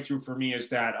biggest breakthrough for me, is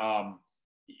that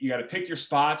you got to pick your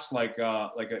spots, like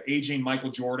an aging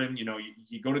Michael Jordan.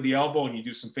 You go to the elbow and you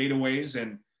do some fadeaways,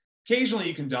 and occasionally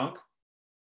you can dunk,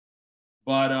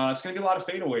 but it's going to be a lot of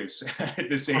fadeaways at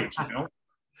this age.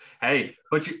 Hey,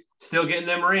 but you still getting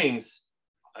them rings.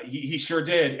 He sure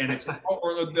did, and it's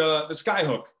or the sky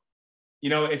hook.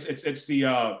 It's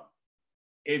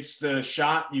the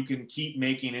shot you can keep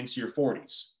making into your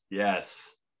 40s. Yes.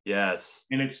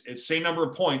 And it's same number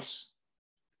of points.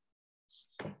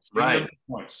 Right.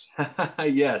 Points.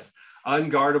 Yes.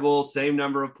 Unguardable, same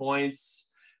number of points.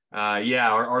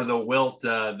 Or the Wilt,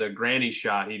 the granny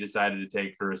shot he decided to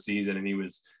take for a season, and he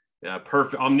was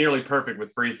perfect. I'm nearly perfect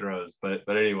with free throws, but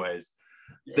anyways.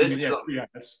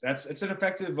 It's an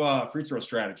effective free throw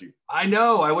strategy. I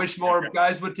know. I wish more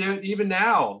guys would do it even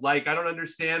now. Like, I don't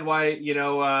understand why,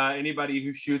 anybody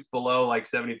who shoots below like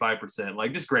 75%,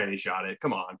 like, just granny shot it.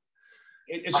 Come on.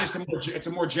 It's just it's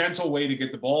a more gentle way to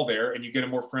get the ball there, and you get a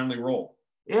more friendly roll.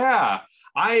 Yeah.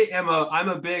 I'm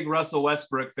a big Russell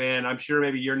Westbrook fan. I'm sure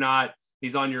maybe you're not.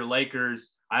 He's on your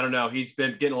Lakers. I don't know. He's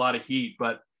been getting a lot of heat,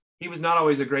 but he was not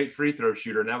always a great free throw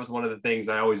shooter. And that was one of the things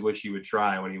I always wish he would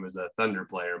try when he was a Thunder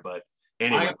player. But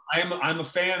anyway, I'm a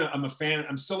fan.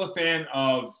 I'm still a fan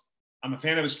of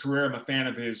his career. I'm a fan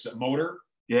of his motor.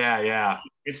 Yeah.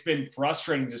 It's been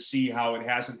frustrating to see how it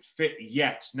hasn't fit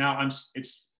yet. Now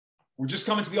we're just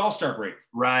coming to the All-Star break.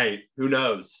 Right. Who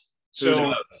knows?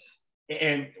 So,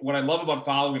 and what I love about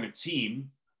following a team,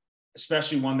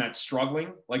 especially one that's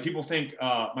struggling, like people think,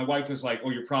 my wife is like, oh,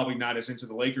 you're probably not as into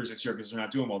the Lakers this year because they're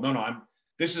not doing well. No,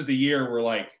 this is the year where,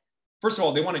 like, first of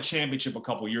all, they won a championship a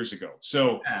couple years ago.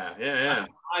 So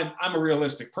I'm a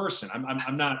realistic person.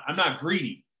 I'm not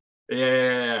greedy.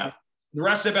 Yeah. The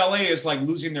rest of LA is like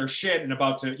losing their shit and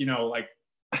about to, tweeting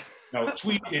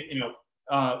it,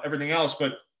 everything else.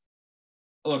 But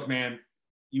look, man,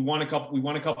 we won a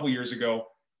couple years ago,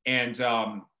 and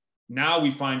now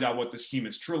we find out what this team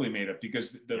is truly made of,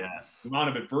 because the amount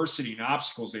of adversity and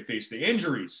obstacles they face, the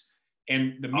injuries,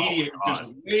 and the media is just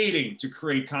waiting to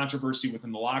create controversy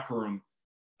within the locker room.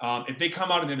 If they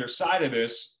come out on the other side of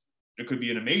this, it could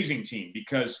be an amazing team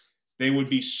because they would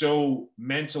be so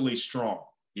mentally strong,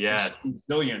 so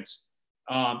resilient,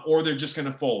 or they're just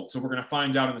going to fold. So we're going to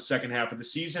find out in the second half of the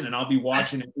season, and I'll be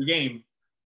watching every game.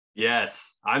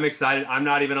 Yes, I'm excited. I'm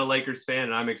not even a Lakers fan,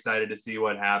 and I'm excited to see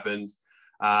what happens.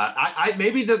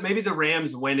 Maybe the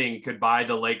Rams winning could buy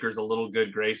the Lakers a little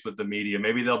good grace with the media.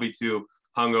 Maybe they'll be too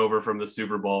hungover from the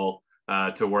Super Bowl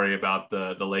to worry about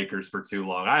the Lakers for too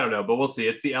long. I don't know, but we'll see.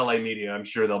 It's the LA media. I'm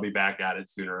sure they'll be back at it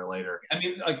sooner or later. I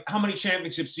mean, like, how many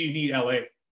championships do you need, LA?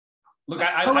 Look,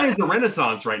 LA is the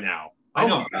Renaissance right now. I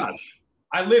know. My gosh.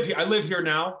 I live here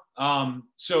now.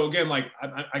 So again, like,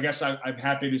 I guess I'm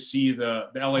happy to see the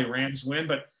LA Rams win,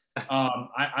 but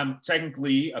I'm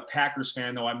technically a Packers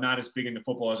fan, though I'm not as big into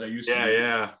football as I used to be.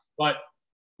 Yeah. But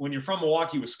when you're from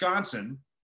Milwaukee, Wisconsin,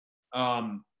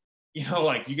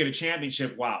 like, you get a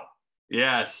championship. Wow.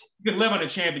 Yes. You can live on a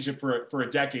championship for a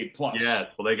decade plus. Yeah.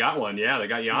 Well, they got one. Yeah. They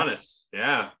got Giannis.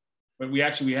 Yeah. But we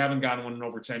haven't gotten one in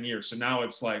over 10 years. So now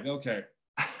it's like, okay.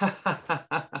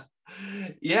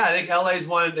 Yeah, I think LA's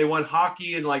won. They won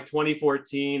hockey in like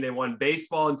 2014. They won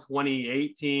baseball in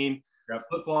 2018. Yep.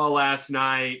 Football last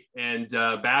night, and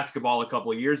basketball a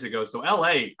couple of years ago. So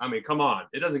LA, I mean, come on,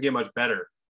 it doesn't get much better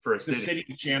for a city. The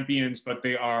city champions, but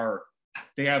they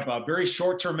have very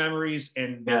short-term memories,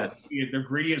 and they're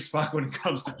greedy as fuck when it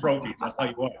comes to trophies. I'll tell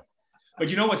you what. But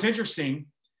you know what's interesting?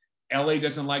 LA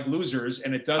doesn't like losers,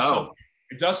 and it does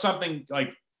something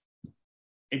to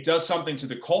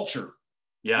the culture.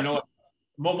 Yes.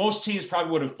 Most teams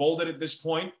probably would have folded at this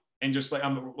point and just like,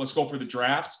 let's go for the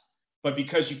draft. But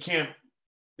because they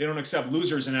don't accept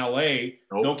losers in LA,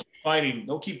 they'll keep fighting.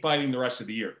 They'll keep fighting the rest of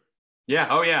the year. Yeah.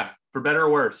 Oh yeah. For better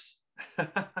or worse.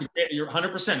 You're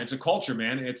 100%. It's a culture,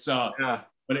 man. It's but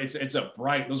those are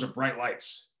bright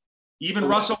lights. Even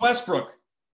Russell Westbrook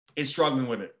is struggling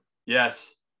with it.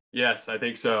 Yes, I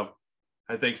think so.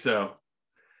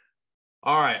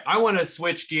 All right. I want to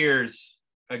switch gears.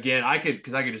 Again, I could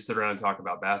just sit around and talk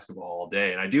about basketball all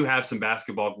day. And I do have some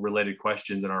basketball related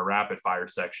questions in our rapid fire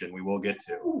section we will get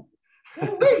to.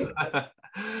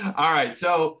 All right.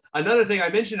 So another thing I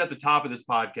mentioned at the top of this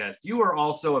podcast, you are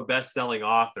also a best-selling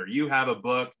author. You have a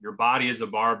book, Your Body is a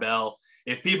Barbell.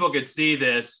 If people could see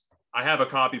this, I have a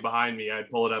copy behind me. I'd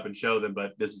pull it up and show them,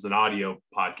 but this is an audio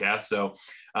podcast. So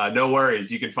no worries.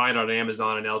 You can find it on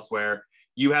Amazon and elsewhere.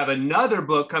 You have another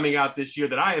book coming out this year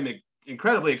that I am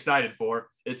incredibly excited for.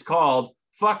 It's called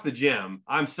Fuck the Gym.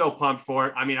 I'm so pumped for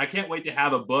it. I mean, I can't wait to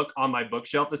have a book on my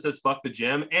bookshelf that says Fuck the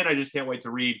Gym, and I just can't wait to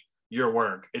read your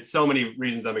work. It's so many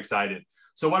reasons I'm excited.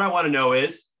 So what I want to know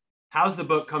is, how's the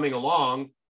book coming along?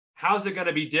 How's it going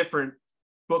to be different,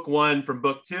 book one from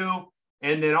book two?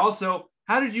 And then also,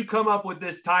 how did you come up with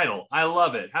this title? I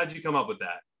love it. How did you come up with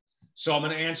that? So I'm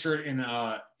going to answer it in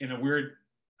a weird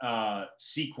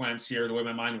sequence here, the way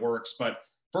my mind works. But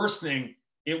first thing,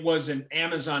 it was an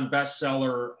Amazon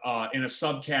bestseller in a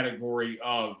subcategory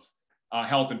of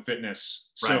health and fitness,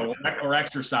 or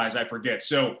exercise, I forget.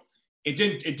 So it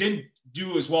didn't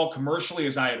do as well commercially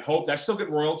as I had hoped. I still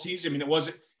get royalties. I mean,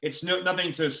 it's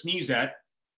nothing to sneeze at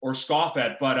or scoff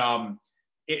at, but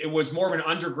it was more of an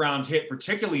underground hit,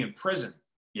 particularly in prison.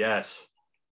 Yes.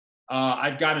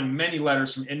 I've gotten many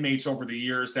letters from inmates over the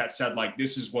years that said, like,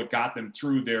 this is what got them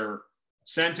through their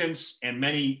sentence, and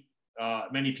many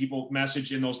people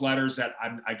messaged in those letters that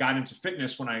I got into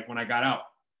fitness when I got out.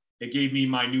 It gave me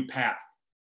my new path.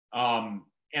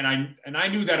 And I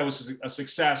knew that it was a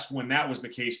success when that was the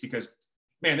case, because,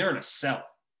 man, they're in a cell.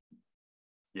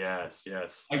 Yes.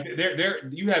 Like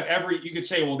you could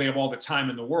say, well, they have all the time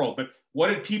in the world, but what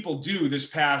did people do this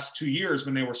past 2 years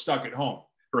when they were stuck at home?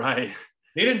 Right.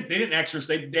 They didn't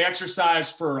exercise. They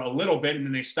exercised for a little bit, and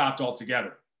then they stopped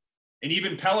altogether. And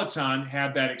even Peloton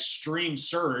had that extreme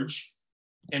surge,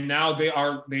 and now they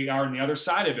are on the other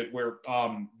side of it, where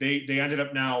they ended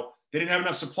up now, they didn't have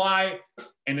enough supply,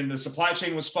 and then the supply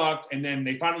chain was fucked, and then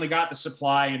they finally got the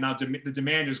supply, and now the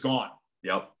demand is gone.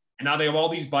 Yep. And now they have all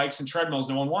these bikes and treadmills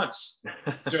no one wants.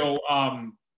 So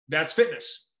that's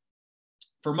fitness.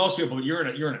 For most people, you're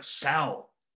in a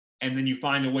cell, and then you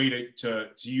find a way to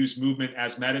use movement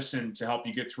as medicine to help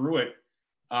you get through it.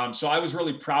 So I was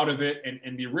really proud of it.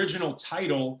 And the original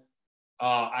title,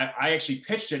 I actually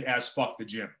pitched it as "Fuck the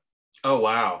Gym." Oh,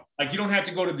 wow. Like, you don't have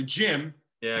to go to the gym.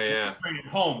 Yeah. Train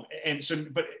at home. And so,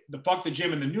 but the "Fuck the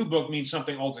Gym" in the new book means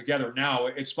something altogether. Now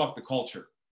it's "Fuck the culture."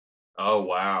 Oh,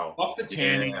 wow. Fuck the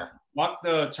tanning. Yeah. Fuck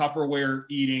the Tupperware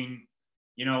eating.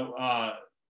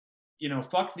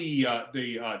 Fuck the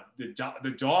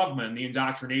dogma and the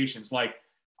indoctrinations, like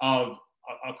of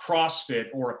a CrossFit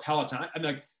or a Peloton. I'm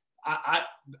like,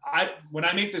 when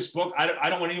I make this book, I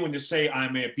don't want anyone to say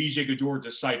I'm a BJ Gaddour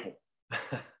disciple.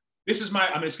 This is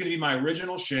it's going to be my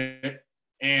original shit,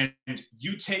 and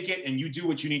you take it and you do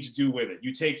what you need to do with it.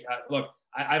 You take, look,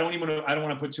 I don't want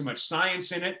to put too much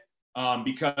science in it,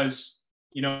 because,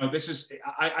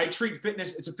 I treat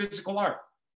fitness, it's a physical art.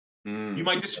 You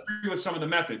might disagree with some of the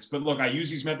methods, but look, I use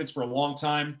these methods for a long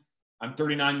time. I'm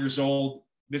 39 years old.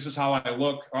 This is how I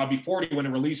look, or I'll be 40 when it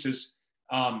releases.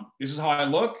 This is how I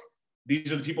look.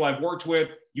 These are the people I've worked with.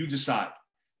 You decide.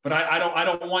 But I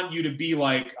don't want you to be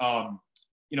like,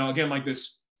 again, like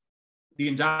this, the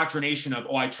indoctrination of,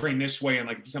 I train this way, and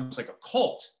like it becomes like a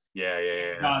cult.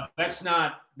 Yeah. That's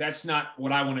not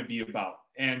what I want to be about.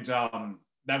 And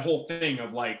that whole thing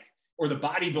of like, or the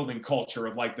bodybuilding culture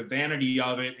of like the vanity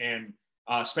of it, and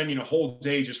spending a whole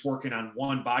day just working on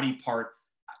one body part,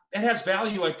 it has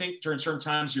value, I think, during certain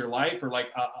times of your life, or like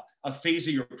a phase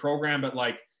of your program. But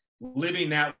like living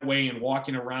that way and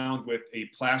walking around with a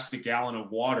plastic gallon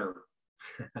of water,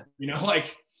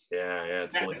 like,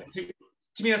 it's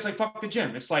to me, that's like fuck the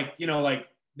gym. It's like, like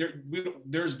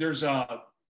there's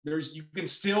you can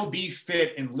still be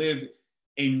fit and live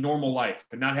a normal life,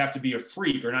 but not have to be a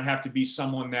freak, or not have to be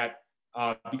someone that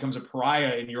becomes a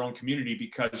pariah in your own community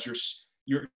because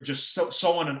you're just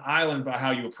so on an island about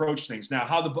how you approach things. Now,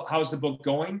 how's the book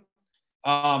going?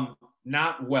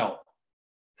 Not well,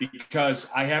 because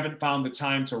I haven't found the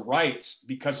time to write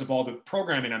because of all the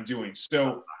programming I'm doing.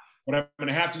 So what I'm going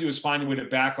to have to do is find a way to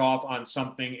back off on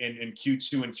something in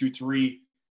Q2 and Q3.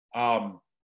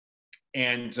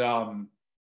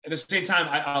 At the same time,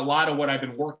 a lot of what I've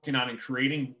been working on and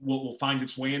creating will find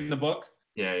its way in the book.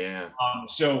 Yeah.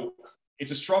 So it's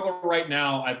a struggle right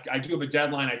now. I do have a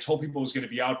deadline. I told people it was going to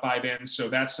be out by then. So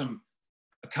that's some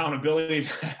accountability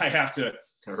that I have to,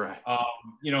 right.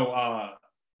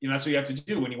 That's what you have to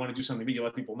do when you want to do something big. You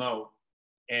let people know.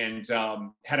 And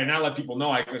had I not let people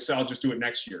know, I could say I'll just do it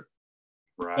next year.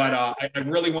 Right. But I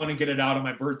really want to get it out on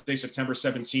my birthday, September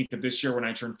 17th of this year, when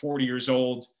I turn 40 years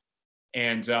old.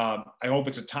 And I hope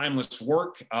it's a timeless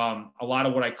work. A lot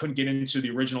of what I couldn't get into the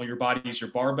original Your Body is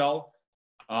Your Barbell,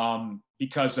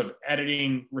 because of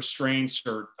editing restraints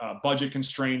or budget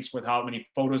constraints with how many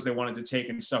photos they wanted to take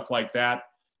and stuff like that.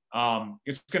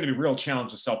 It's going to be a real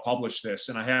challenge to self-publish this,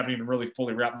 and I haven't even really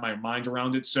fully wrapped my mind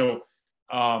around it. So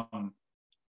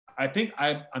I think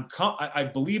I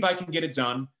believe I can get it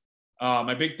done.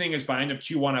 My big thing is by end of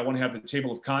Q1, I want to have the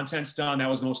table of contents done. That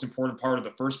was the most important part of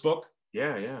the first book.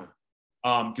 Yeah.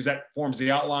 Because that forms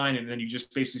the outline, and then you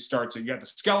just basically start you got the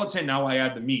skeleton, now I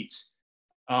add the meat.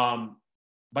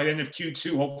 By the end of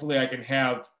Q2, hopefully I can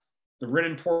have the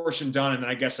written portion done, and then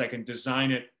I guess I can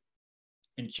design it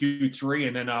in Q3,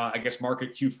 and then I guess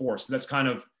market Q4. So that's kind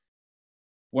of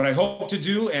what I hope to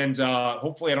do, and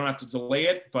hopefully I don't have to delay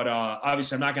it. But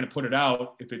obviously I'm not going to put it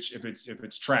out if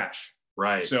it's trash.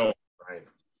 Right. So right.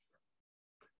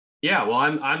 Yeah, well,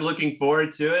 I'm looking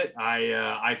forward to it.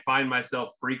 I find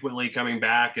myself frequently coming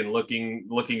back and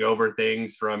looking over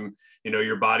things from,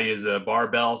 Your Body is a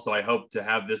Barbell. So I hope to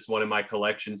have this one in my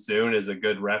collection soon as a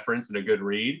good reference and a good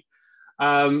read.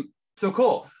 So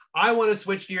cool. I want to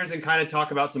switch gears and kind of talk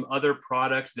about some other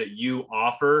products that you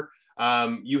offer.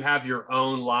 You have your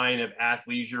own line of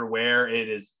athleisure wear. It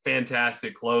is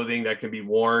fantastic clothing that can be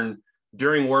worn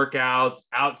during workouts,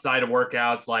 outside of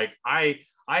workouts. Like I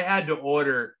had to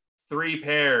order 3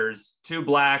 pairs, 2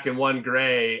 black and 1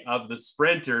 gray of the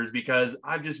Sprinters, because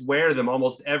I just wear them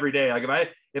almost every day. Like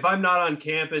if I'm not on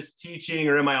campus teaching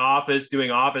or in my office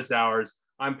doing office hours,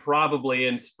 I'm probably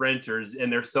in Sprinters,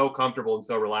 and they're so comfortable and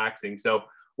so relaxing. So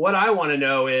what I want to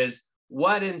know is,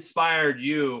 what inspired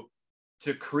you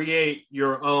to create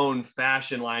your own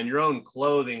fashion line, your own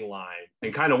clothing line,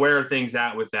 and kind of where are things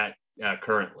at with that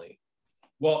currently?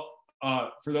 Well,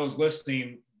 for those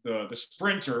listening, the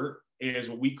Sprinter is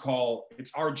what we call,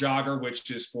 it's our jogger,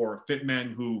 which is for fit men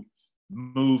who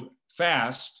move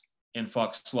fast and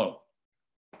fuck slow.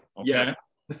 Okay. Yes.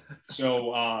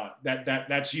 So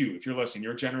that's you. If you're listening,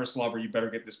 you're a generous lover, you better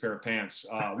get this pair of pants.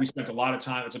 We spent a lot of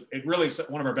time. It really is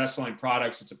one of our best selling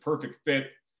products. It's a perfect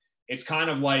fit. It's kind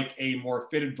of like a more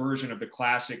fitted version of the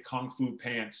classic Kung Fu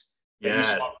pants that you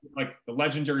saw, like the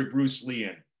legendary Bruce Lee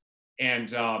in. And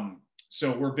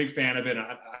so we're a big fan of it.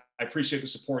 I appreciate the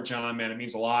support, John, man. It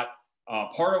means a lot.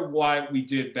 Part of why we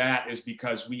did that is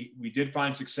because we did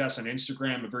find success on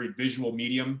Instagram, a very visual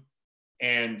medium.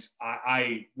 And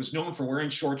I was known for wearing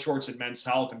short shorts at Men's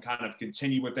Health and kind of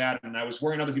continue with that. And I was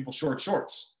wearing other people's short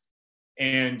shorts.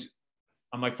 And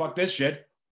I'm like, fuck this shit.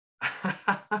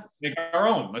 Make our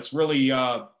own. Let's really,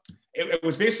 it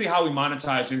was basically how we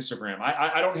monetize Instagram.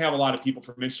 I don't have a lot of people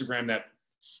from Instagram that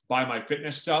buy my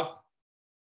fitness stuff,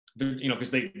 because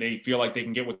they feel like they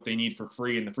can get what they need for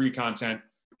free in the free content.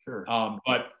 Sure.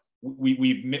 But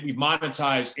we've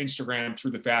monetized Instagram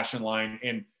through the fashion line.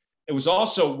 And it was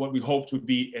also what we hoped would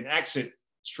be an exit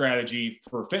strategy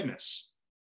for fitness.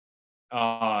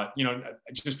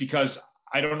 Just because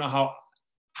I don't know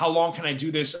how long can I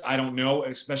do this? I don't know,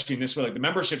 especially in this way. Like the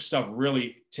membership stuff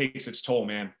really takes its toll,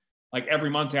 man. Like every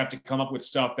month I have to come up with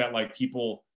stuff that like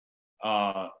people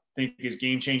think is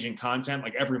game-changing content.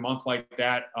 Like every month like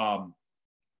that,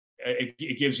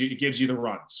 it gives you the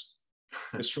runs,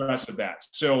 the stress of that.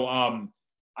 So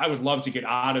I would love to get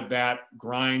out of that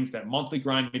grind, that monthly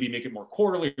grind, maybe make it more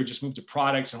quarterly or just move to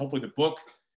products. And hopefully the book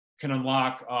can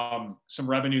unlock some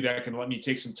revenue that can let me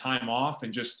take some time off.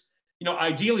 And just,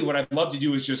 ideally what I'd love to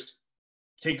do is just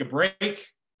take a break,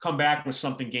 come back with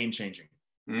something game-changing.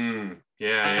 I'm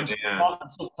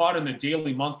so caught in the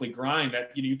daily, monthly grind that,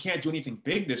 you can't do anything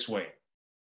big this way.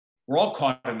 We're all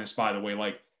caught in this, by the way.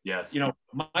 Like, yes.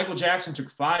 Michael Jackson took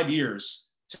 5 years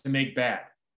to make Bad.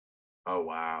 Oh,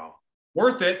 wow.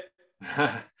 Worth it.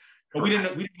 But we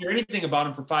didn't hear anything about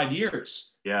him for 5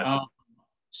 years. Yes.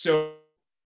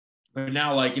 But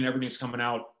now, like, everything's coming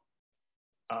out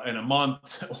in a month,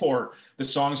 or the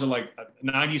songs are like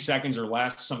 90 seconds or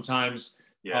less sometimes.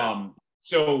 Yeah.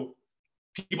 So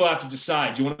people have to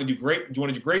decide: do you want to do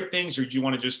great things, or do you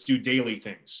want to just do daily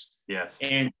things? Yes.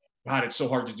 And God, it's so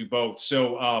hard to do both.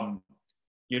 So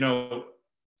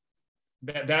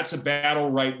that's a battle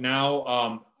right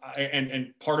now.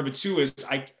 And part of it too is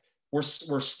we're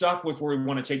stuck with where we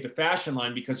want to take the fashion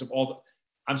line because of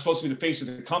I'm supposed to be the face of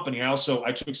the company. I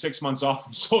took 6 months off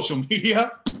from social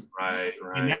media. Right.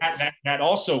 And that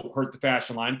also hurt the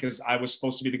fashion line because I was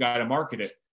supposed to be the guy to market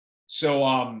it.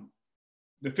 So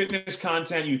the fitness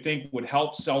content you think would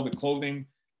help sell the clothing.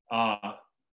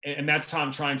 And that's how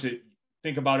I'm trying to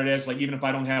think about it as, like, even if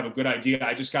I don't have a good idea,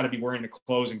 I just got to be wearing the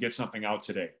clothes and get something out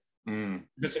today.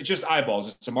 It's just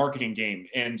eyeballs. It's a marketing game.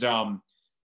 And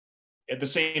at the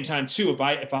same time too,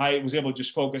 if I was able to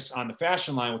just focus on the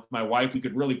fashion line with my wife, we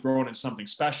could really grow it into something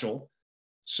special.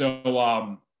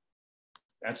 So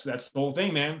that's the whole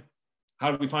thing, man.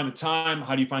 How do we find the time?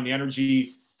 How do you find the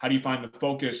energy? How do you find the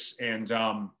focus? And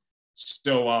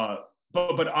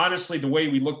but honestly, the way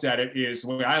I looked at it is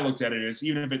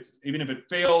even if it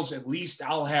fails, at least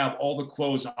I'll have all the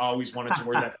clothes I always wanted to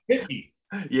wear that fit me.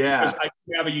 Yeah. Because I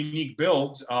have a unique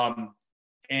build,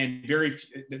 and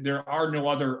there are no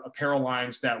other apparel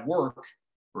lines that work.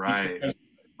 Right. Because,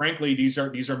 frankly, these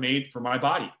are made for my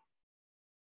body.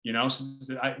 So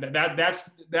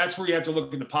that's where you have to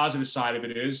look at the positive side of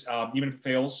it is, even if it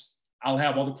fails, I'll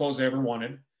have all the clothes I ever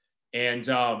wanted. And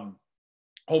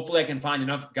hopefully I can find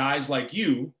enough guys like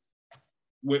you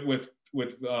with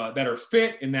that are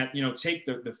fit and that, take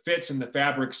the fits and the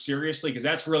fabrics seriously, because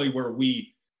that's really where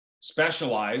we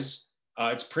specialize.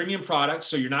 It's premium products.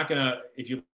 So you're not going to, if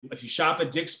you shop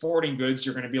at Dick's Sporting Goods,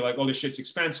 you're going to be like, oh, this shit's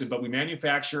expensive, but we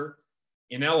manufacture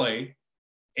in LA,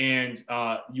 and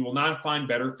you will not find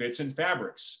better fits and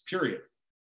fabrics, period.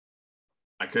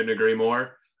 I couldn't agree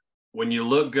more. When you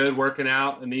look good working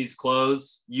out in these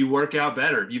clothes, you work out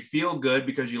better. You feel good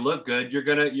because you look good. You're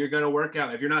gonna work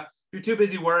out. If you're too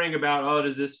busy worrying about, oh,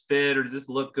 does this fit or does this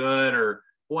look good or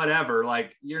whatever,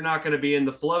 like, you're not going to be in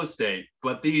the flow state.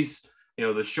 But these,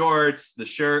 the shorts, the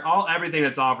shirt, everything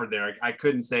that's offered there, I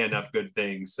couldn't say enough good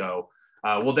things. So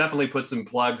we'll definitely put some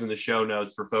plugs in the show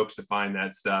notes for folks to find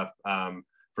that stuff,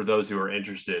 for those who are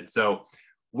interested. So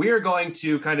we are going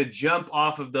to kind of jump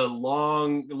off of the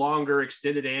longer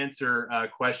extended answer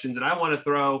questions. And I want to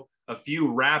throw a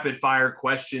few rapid fire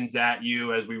questions at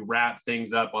you as we wrap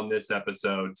things up on this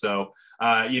episode. So,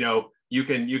 you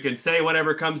can say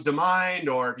whatever comes to mind,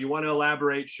 or if you want to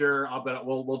elaborate, sure. But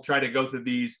we'll try to go through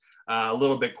these a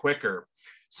little bit quicker.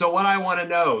 So what I want to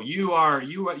know,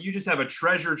 you just have a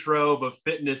treasure trove of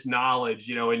fitness knowledge,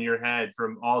 in your head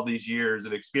from all these years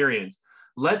of experience.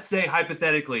 Let's say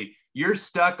hypothetically, you're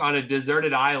stuck on a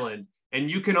deserted island and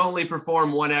you can only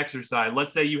perform one exercise,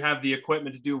 let's say you have the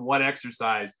equipment to do one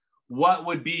exercise, what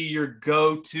would be your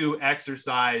go-to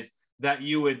exercise that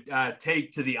you would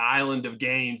take to the island of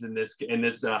gains in this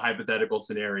hypothetical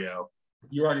scenario?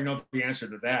 You already know the answer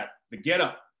to that. The get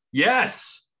up.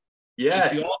 Yes. Yes.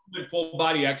 It's the ultimate full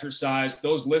body exercise.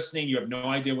 Those listening, you have no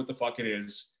idea what the fuck it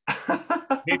is.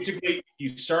 Basically,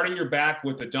 you start on your back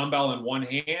with a dumbbell in one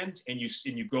hand, and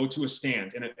you go to a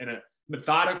stand in a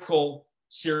methodical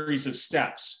series of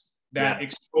steps that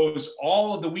expose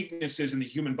all of the weaknesses in the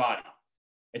human body.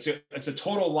 It's a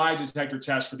total lie detector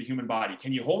test for the human body.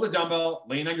 Can you hold a dumbbell,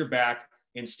 laying on your back,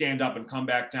 and stand up and come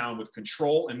back down with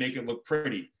control and make it look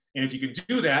pretty? And if you can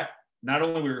do that, not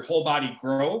only will your whole body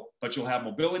grow, but you'll have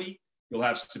mobility, you'll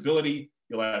have stability,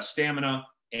 you'll have stamina,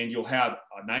 and you'll have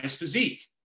a nice physique.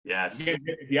 Yes. Again,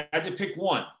 if you had to pick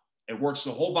one, it works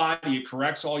the whole body, it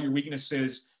corrects all your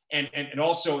weaknesses, and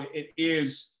also it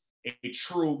is a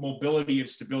true mobility and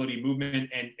stability movement,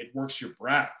 and it works your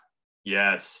breath.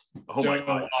 Yes. Oh my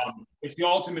God. It's the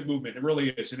ultimate movement. It really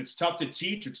is. And it's tough to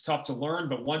teach. It's tough to learn.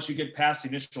 But once you get past the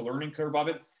initial learning curve of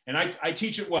it, and I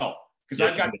teach it well, because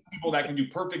I've got people that can do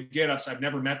perfect get-ups. I've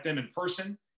never met them in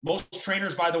person. Most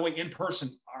trainers, by the way, in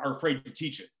person are afraid to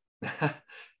teach it.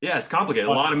 Yeah, it's complicated.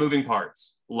 A lot of moving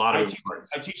parts. I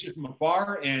teach it from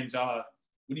afar. And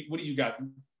what do you got?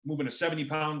 Moving a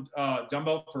 70-pound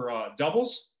dumbbell for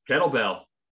doubles? Kettlebell.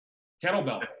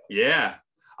 Yeah.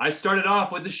 I started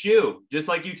off with the shoe, just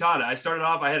like you taught it. I started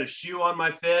off, I had a shoe on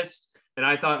my fist, and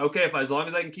I thought, okay, as long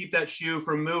as I can keep that shoe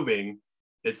from moving,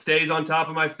 it stays on top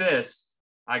of my fist,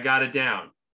 I got it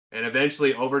down. And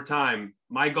eventually, over time,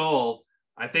 my goal,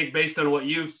 I think based on what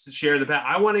you've shared in the past,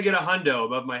 I want to get a hundo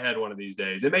above my head one of these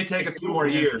days. It may take a few more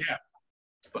years. Yeah.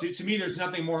 To me, there's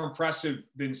nothing more impressive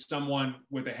than someone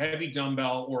with a heavy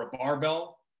dumbbell or a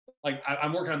barbell. Like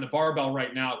I'm working on the barbell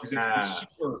right now because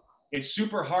it's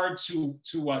super hard to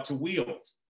wield.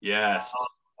 Yes.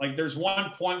 Like there's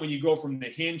one point when you go from the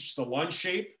hinge to the lunge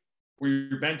shape where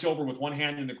you're bent over with one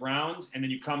hand in the ground, and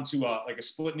then you come to like a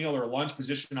split kneel or a lunge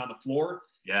position on the floor.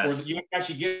 Yes. Or you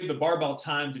actually give the barbell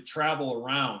time to travel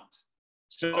around.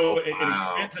 So it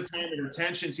extends the time of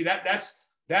retention. See,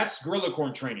 that's gorilla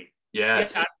corn training.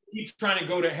 Yes. I keep trying to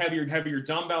go to heavier and heavier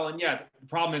dumbbell. And yeah, the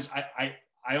problem is I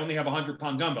only have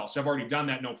 100-pound dumbbell. So I've already done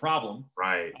that, no problem.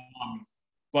 Right.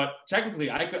 But technically,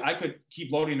 I could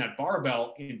keep loading that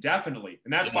barbell indefinitely.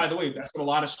 And that's, by the way, that's what a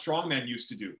lot of strongmen used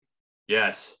to do.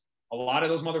 Yes. A lot of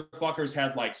those motherfuckers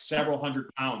had like several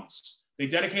hundred pounds. They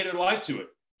dedicated their life to it,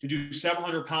 to do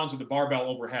 700 pounds with the barbell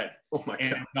overhead. Oh my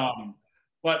God.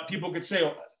 But people could say,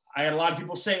 I had a lot of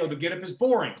people say, the get up is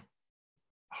boring.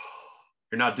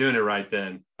 You're not doing it right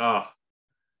then. Oh,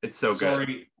 it's so good.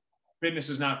 Sorry, fitness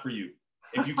is not for you.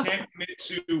 If you can't commit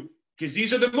to, because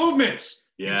these are the movements.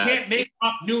 Yeah. You can't make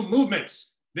up new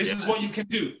movements. This is what you can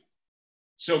do.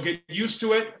 So get used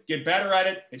to it, get better at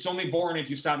it. It's only boring if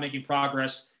you stop making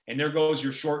progress. And there goes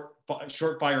your short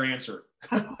fire answer.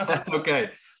 That's okay.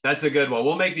 That's a good one.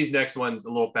 We'll make these next ones a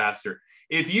little faster.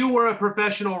 If you were a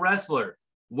professional wrestler,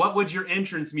 what would your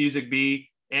entrance music be?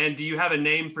 And do you have a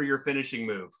name for your finishing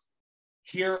move?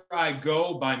 Here I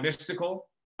Go by Mystical.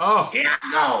 Oh, here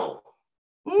I go.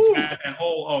 That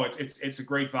whole, it's a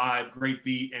great vibe, great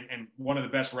beat, and one of the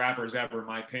best rappers ever, in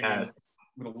my opinion,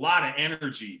 with a lot of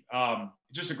energy.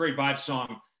 Just a great vibe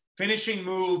song. Finishing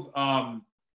move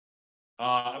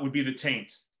would be The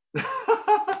Taint.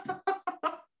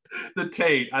 The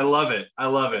Taint. I love it.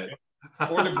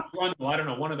 Or the Grundle. I don't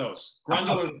know, one of those.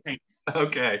 Grundle or The Taint.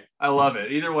 Okay. I love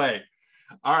it. Either way.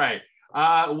 All right.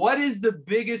 What is the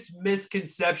biggest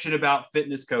misconception about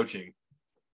fitness coaching?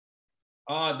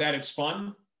 That it's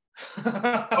fun.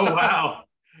 Oh, wow.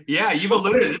 Yeah, you've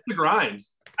alluded. It's a grind.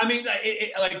 I mean,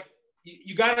 like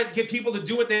you got to get people to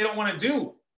do what they don't want to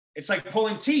do. It's like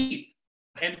pulling teeth.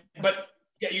 But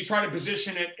you try to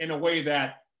position it in a way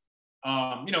that,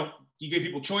 you give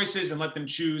people choices and let them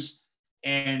choose,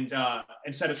 and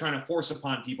instead of trying to force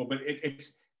upon people. But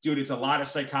it's a lot of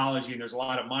psychology, and there's a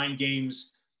lot of mind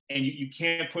games, and you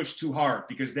can't push too hard,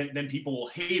 because then people will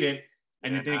hate it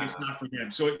and they think it's not for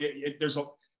them. So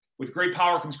with great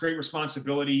power comes great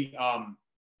responsibility.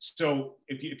 So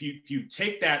if you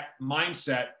take that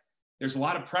mindset, there's a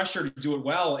lot of pressure to do it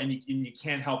well, and you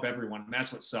can't help everyone. And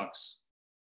that's what sucks.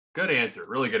 Good answer.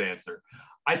 Really good answer.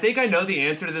 I think I know the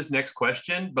answer to this next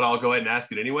question, but I'll go ahead and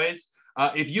ask it anyways.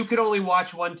 If you could only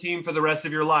watch one team for the rest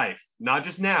of your life, not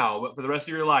just now, but for the rest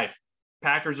of your life,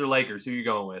 Packers or Lakers, who are you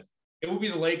going with? It would be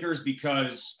the Lakers,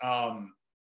 because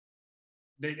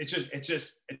it's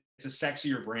a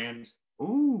sexier brand.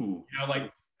 Ooh.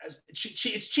 Like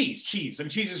it's cheese. I mean,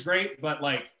 cheese is great, but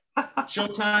like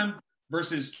Showtime,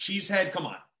 versus Cheesehead. Come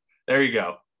on. There you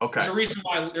go. Okay. There's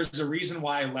a reason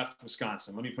why I left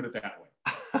Wisconsin. Let me put it that way.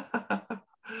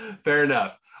 Fair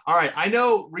enough. All right. I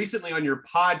know recently on your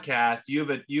podcast,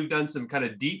 you've done some kind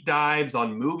of deep dives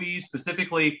on movies,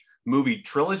 specifically movie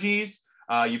trilogies.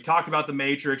 You've talked about The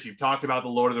Matrix. You've talked about the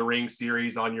Lord of the Rings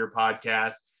series on your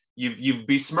podcast. You've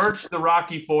besmirched the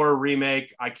Rocky IV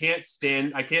remake. I can't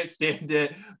stand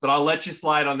it, but I'll let you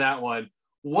slide on that one.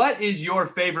 What is your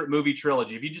favorite movie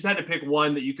trilogy? If you just had to pick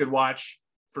one that you could watch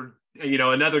for,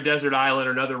 another desert island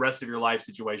or another rest of your life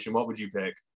situation, what would you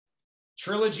pick?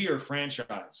 Trilogy or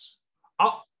franchise?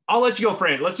 I'll let you go.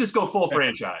 Let's just go full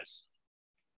franchise.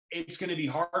 It's going to be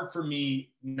hard for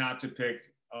me not to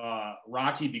pick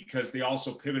Rocky because they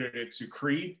also pivoted it to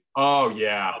Creed. Oh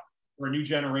yeah. For a new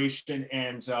generation,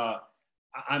 and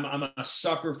I'm a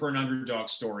sucker for an underdog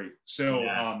story. So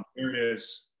yes. There it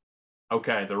is.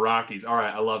 Okay, the Rockies. All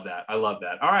right, I love that.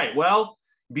 All right, well,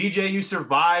 BJ, you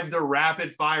survived the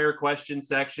rapid fire question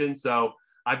section, so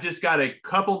I've just got a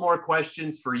couple more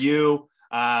questions for you.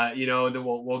 And then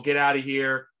we'll get out of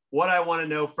here. What I want to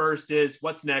know first is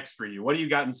what's next for you. What do you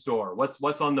got in store?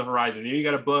 What's on the horizon? You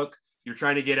got a book you're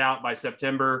trying to get out by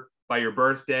September, by your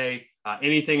birthday.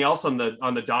 Anything else on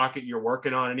the docket you're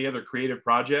working on? Any other creative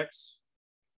projects?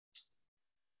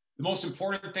 The most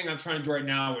important thing I'm trying to do right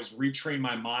now is retrain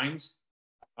my mind.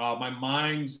 My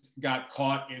mind got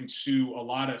caught into a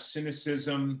lot of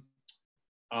cynicism,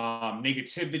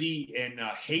 negativity, and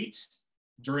hate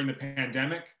during the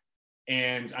pandemic.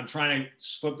 And I'm trying to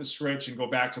flip the switch and go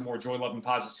back to more joy, love, and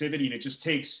positivity. And it just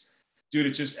takes,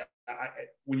 dude,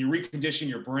 when you recondition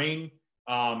your brain,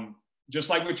 just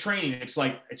like with training, it's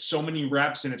so many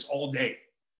reps and it's all day.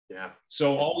 Yeah.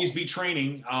 So always be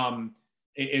training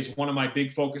is one of my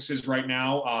big focuses right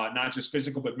now, not just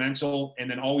physical, but mental.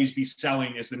 And then always be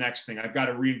selling is the next thing. I've got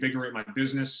to reinvigorate my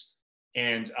business,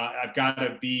 and I've got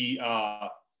to be,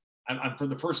 I'm for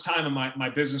the first time in my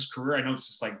business career, I know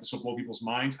this will blow people's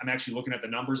minds. I'm actually looking at the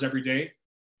numbers every day.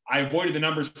 I avoided the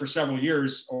numbers for several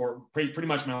years, or pretty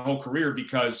much my whole career,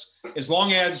 because as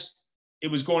long as it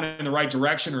was going in the right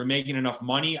direction or making enough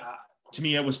money, to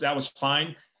me, that was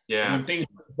fine. Yeah. And when things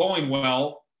were going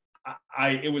well,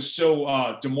 it was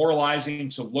so demoralizing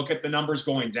to look at the numbers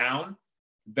going down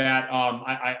that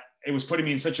it was putting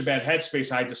me in such a bad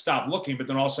headspace. I had to stop looking. But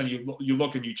then all of a sudden you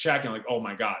look and you check and like, oh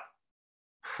my God.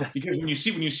 Because when you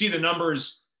see the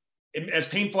numbers, as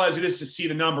painful as it is to see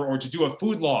the number or to do a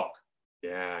food log,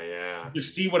 to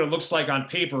see what it looks like on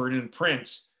paper and in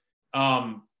print,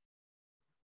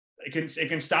 it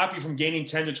can stop you from gaining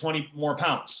 10 to 20 more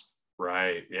pounds.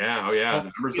 Right. Yeah. Oh yeah.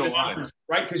 The numbers don't lie.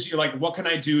 Right. Because you're like, what can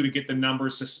I do to get the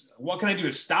numbers? What can I do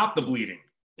to stop the bleeding?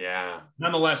 Yeah.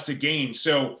 Nonetheless, to gain.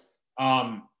 So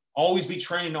always be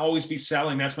training, always be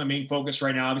selling. That's my main focus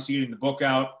right now. Obviously, getting the book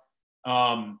out.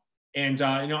 I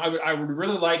would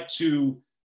really like to.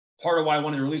 Part of why I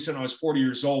wanted to release it when I was 40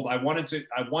 years old. I wanted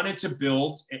to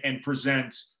build and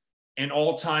present an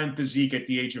all-time physique at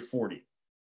the age of 40.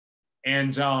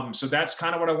 And so that's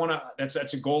kind of what I want to.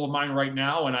 That's a goal of mine right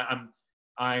now. And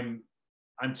I'm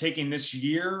taking this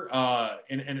year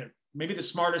in maybe the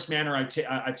smartest manner I've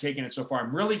taken it so far. I'm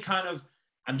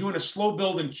doing a slow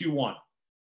build in Q1,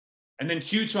 and then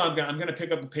Q2 I'm gonna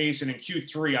pick up the pace, and in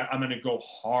Q3 I'm gonna go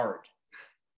hard.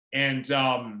 And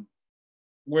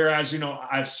whereas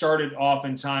I've started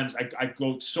oftentimes I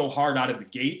go so hard out of the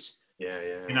gate,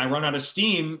 and I run out of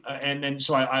steam, and then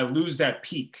so I lose that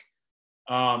peak.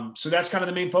 So that's kind of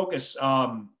the main focus.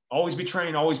 Always be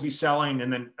training, always be selling,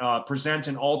 and then present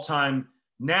an all-time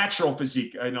natural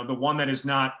physique. The one that is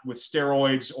not with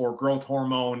steroids or growth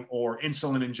hormone or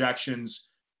insulin injections.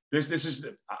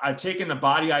 I've taken the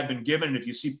body I've been given, and if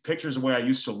you see pictures of the way I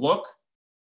used to look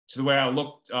to the way I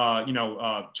looked,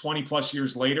 20 plus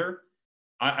years later,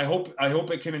 I hope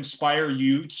it can inspire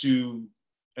you to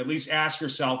at least ask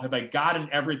yourself, have I gotten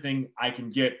everything I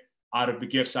can get out of the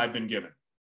gifts I've been given?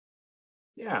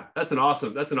 Yeah, that's an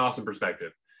awesome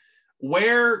perspective.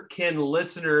 Where can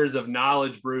listeners of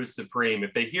Knowledge Brews Supreme,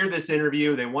 if they hear this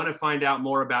interview, they want to find out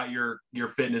more about your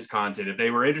fitness content, if they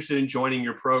were interested in joining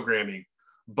your programming,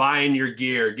 buying your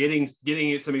gear, getting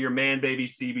some of your Man Baby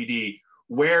CBD,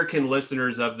 where can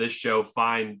listeners of this show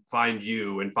find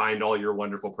you and find all your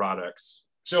wonderful products?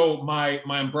 So my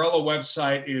umbrella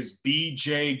website is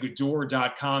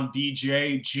bjgaddour.com,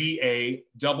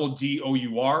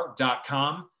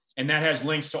 BJGADDOUR.com. And that has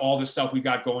links to all the stuff we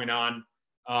got going on.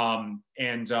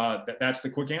 That's the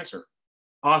quick answer.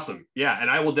 Awesome. Yeah. And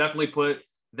I will definitely put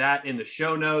that in the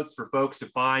show notes for folks to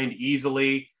find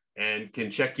easily and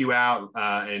can check you out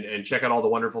and check out all the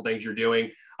wonderful things you're doing.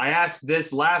 I ask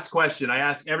this last question. I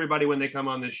ask everybody when they come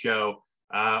on this show,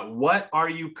 What are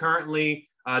you currently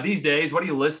these days? What are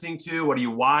you listening to? What are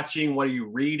you watching? What are you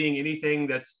reading? Anything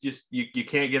that's just you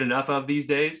can't get enough of these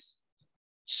days?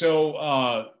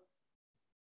 So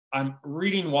I'm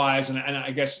reading wise, and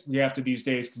I guess you have to these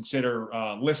days consider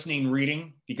listening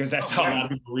reading, because that's how a lot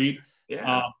of people read.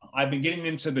 Yeah. I've been getting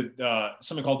into the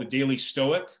something called the Daily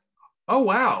Stoic. Oh,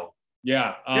 wow.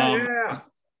 Yeah. Yeah.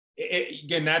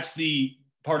 Again, that's the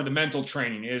part of the mental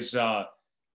training is,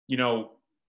 you know,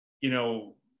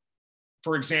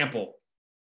 for example,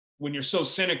 when you're so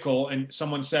cynical and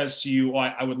someone says to you, oh,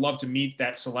 I would love to meet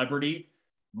that celebrity,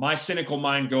 my cynical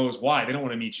mind goes, why? They don't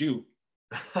want to meet you.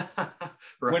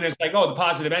 Right. When it's like, oh, the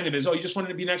positive end of it is, oh, you just wanted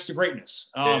to be next to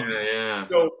greatness.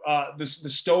 So the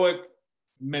Stoic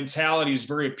mentality is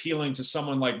very appealing to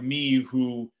someone like me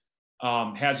who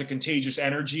has a contagious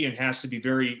energy and has to be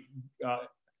very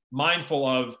mindful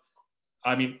of,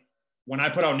 I mean, when I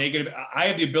put out negative, I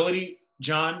have the ability,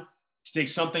 John, to take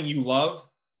something you love,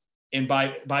 and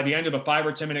by the end of a 5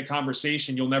 or 10 minute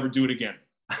conversation, you'll never do it again.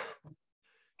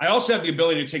 I also have the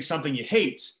ability to take something you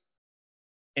hate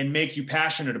and make you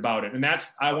passionate about it. And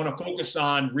I want to focus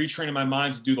on retraining my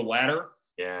mind to do the latter.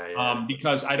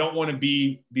 Because I don't want to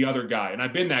be the other guy. And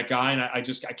I've been that guy, and I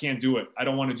can't do it. I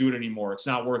don't want to do it anymore. It's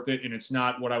not worth it. And it's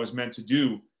not what I was meant to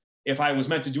do. If I was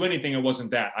meant to do anything, it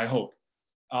wasn't that, I hope.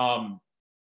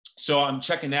 So I'm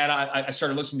checking that. I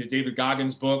started listening to David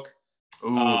Goggins' book.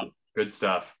 Ooh, good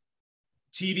stuff.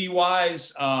 TV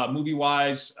wise, movie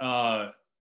wise,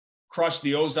 crushed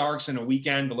the Ozarks in a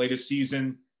weekend, the latest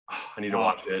season. I need to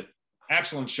watch it.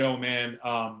 Excellent show, man.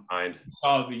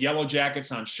 Saw the Yellow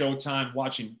Jackets on Showtime.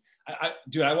 Watching,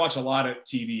 I watch a lot of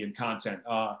TV and content.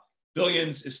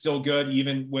 Billions is still good,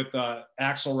 even with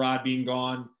Axelrod being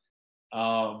gone.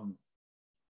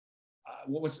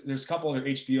 There's a couple other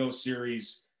HBO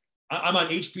series. I'm on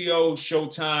HBO,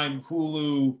 Showtime,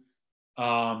 Hulu.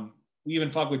 We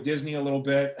even fuck with Disney a little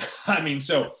bit. I mean,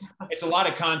 so it's a lot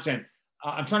of content.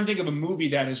 I'm trying to think of a movie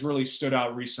that has really stood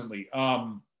out recently.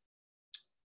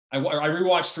 I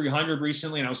rewatched 300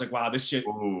 recently, and I was like, wow, this shit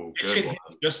hits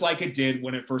just like it did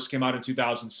when it first came out in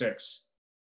 2006.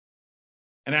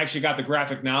 And I actually got the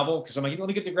graphic novel because I'm like, let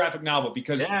me get the graphic novel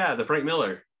because the Frank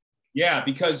Miller. Yeah,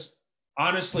 because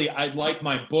honestly, I'd like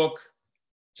my book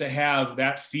to have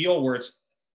that feel where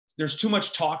there's too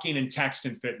much talking and text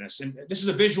in fitness, and this is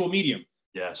a visual medium.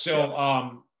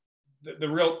 So the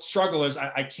real struggle is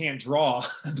I can't draw,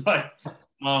 but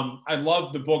I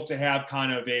love the book to have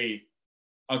kind of a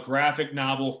graphic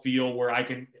novel feel where I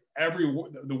can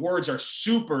the words are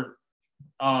super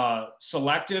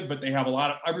selective, but they have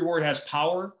every word has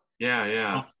power.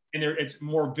 And it's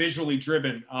more visually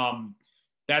driven.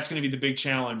 That's going to be the big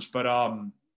challenge. But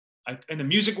and the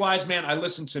music wise, man, I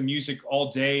listen to music all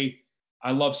day.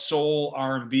 I love soul,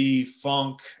 R&B,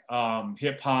 funk,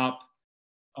 hip hop,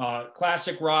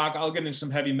 classic rock. I'll get into some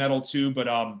heavy metal too, but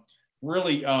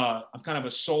really, I'm kind of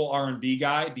a soul R&B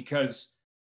guy because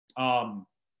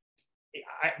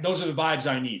those are the vibes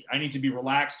I need. I need to be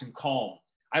relaxed and calm.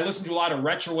 I listen to a lot of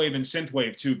retrowave and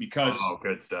synthwave too because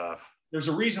good stuff. There's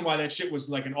a reason why that shit was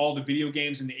like in all the video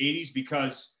games in the 80s,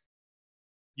 because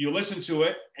you listen to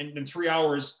it and then 3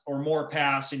 hours or more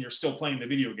pass and you're still playing the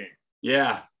video game.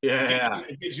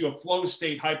 It gives you a flow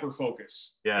state, hyper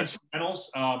focus. Instrumentals.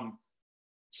 I'll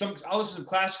listen to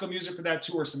classical music for that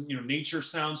too, or some nature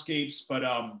soundscapes. But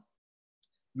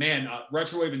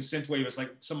retrowave and synthwave is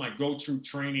like some of my go-to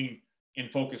training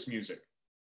and focus music.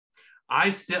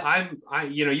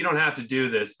 You don't have to do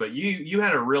this, but you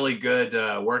had a really good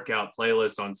workout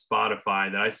playlist on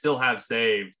Spotify that I still have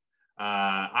saved.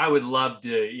 I would love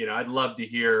to, I'd love to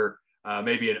hear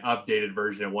maybe an updated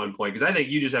version at one point, because I think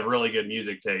you just have really good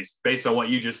music taste based on what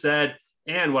you just said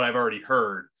and what I've already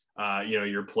heard,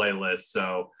 your playlist.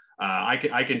 So I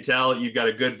can tell you've got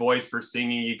a good voice for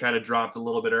singing. You kind of dropped a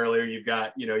little bit earlier. You've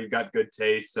got good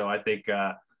taste. So I think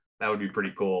that would be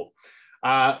pretty cool.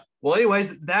 Well,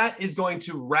 anyways, that is going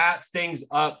to wrap things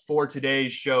up for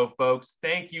today's show, folks.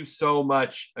 Thank you so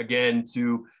much again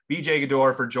to BJ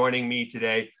Gaddour for joining me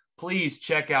today. Please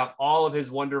check out all of his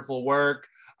wonderful work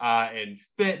and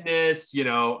fitness,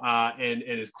 and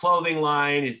his clothing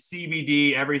line, his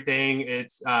CBD, everything.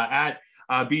 It's at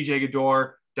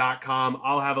bjgaddour.com.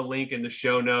 I'll have a link in the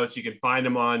show notes. You can find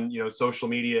him on, social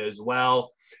media as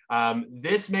well.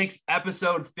 This makes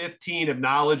episode 15 of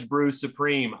Knowledge Brews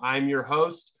Supreme. I'm your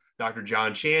host, Dr.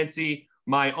 John Chansey.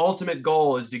 My ultimate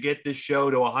goal is to get this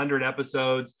show to 100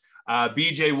 episodes.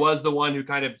 BJ was the one who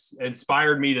kind of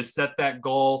inspired me to set that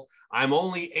goal. I'm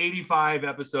only 85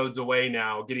 episodes away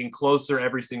now, getting closer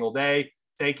every single day.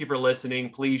 Thank you for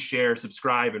listening. Please share,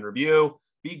 subscribe, and review.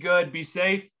 Be good, be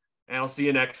safe, and I'll see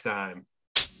you next time.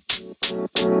 man.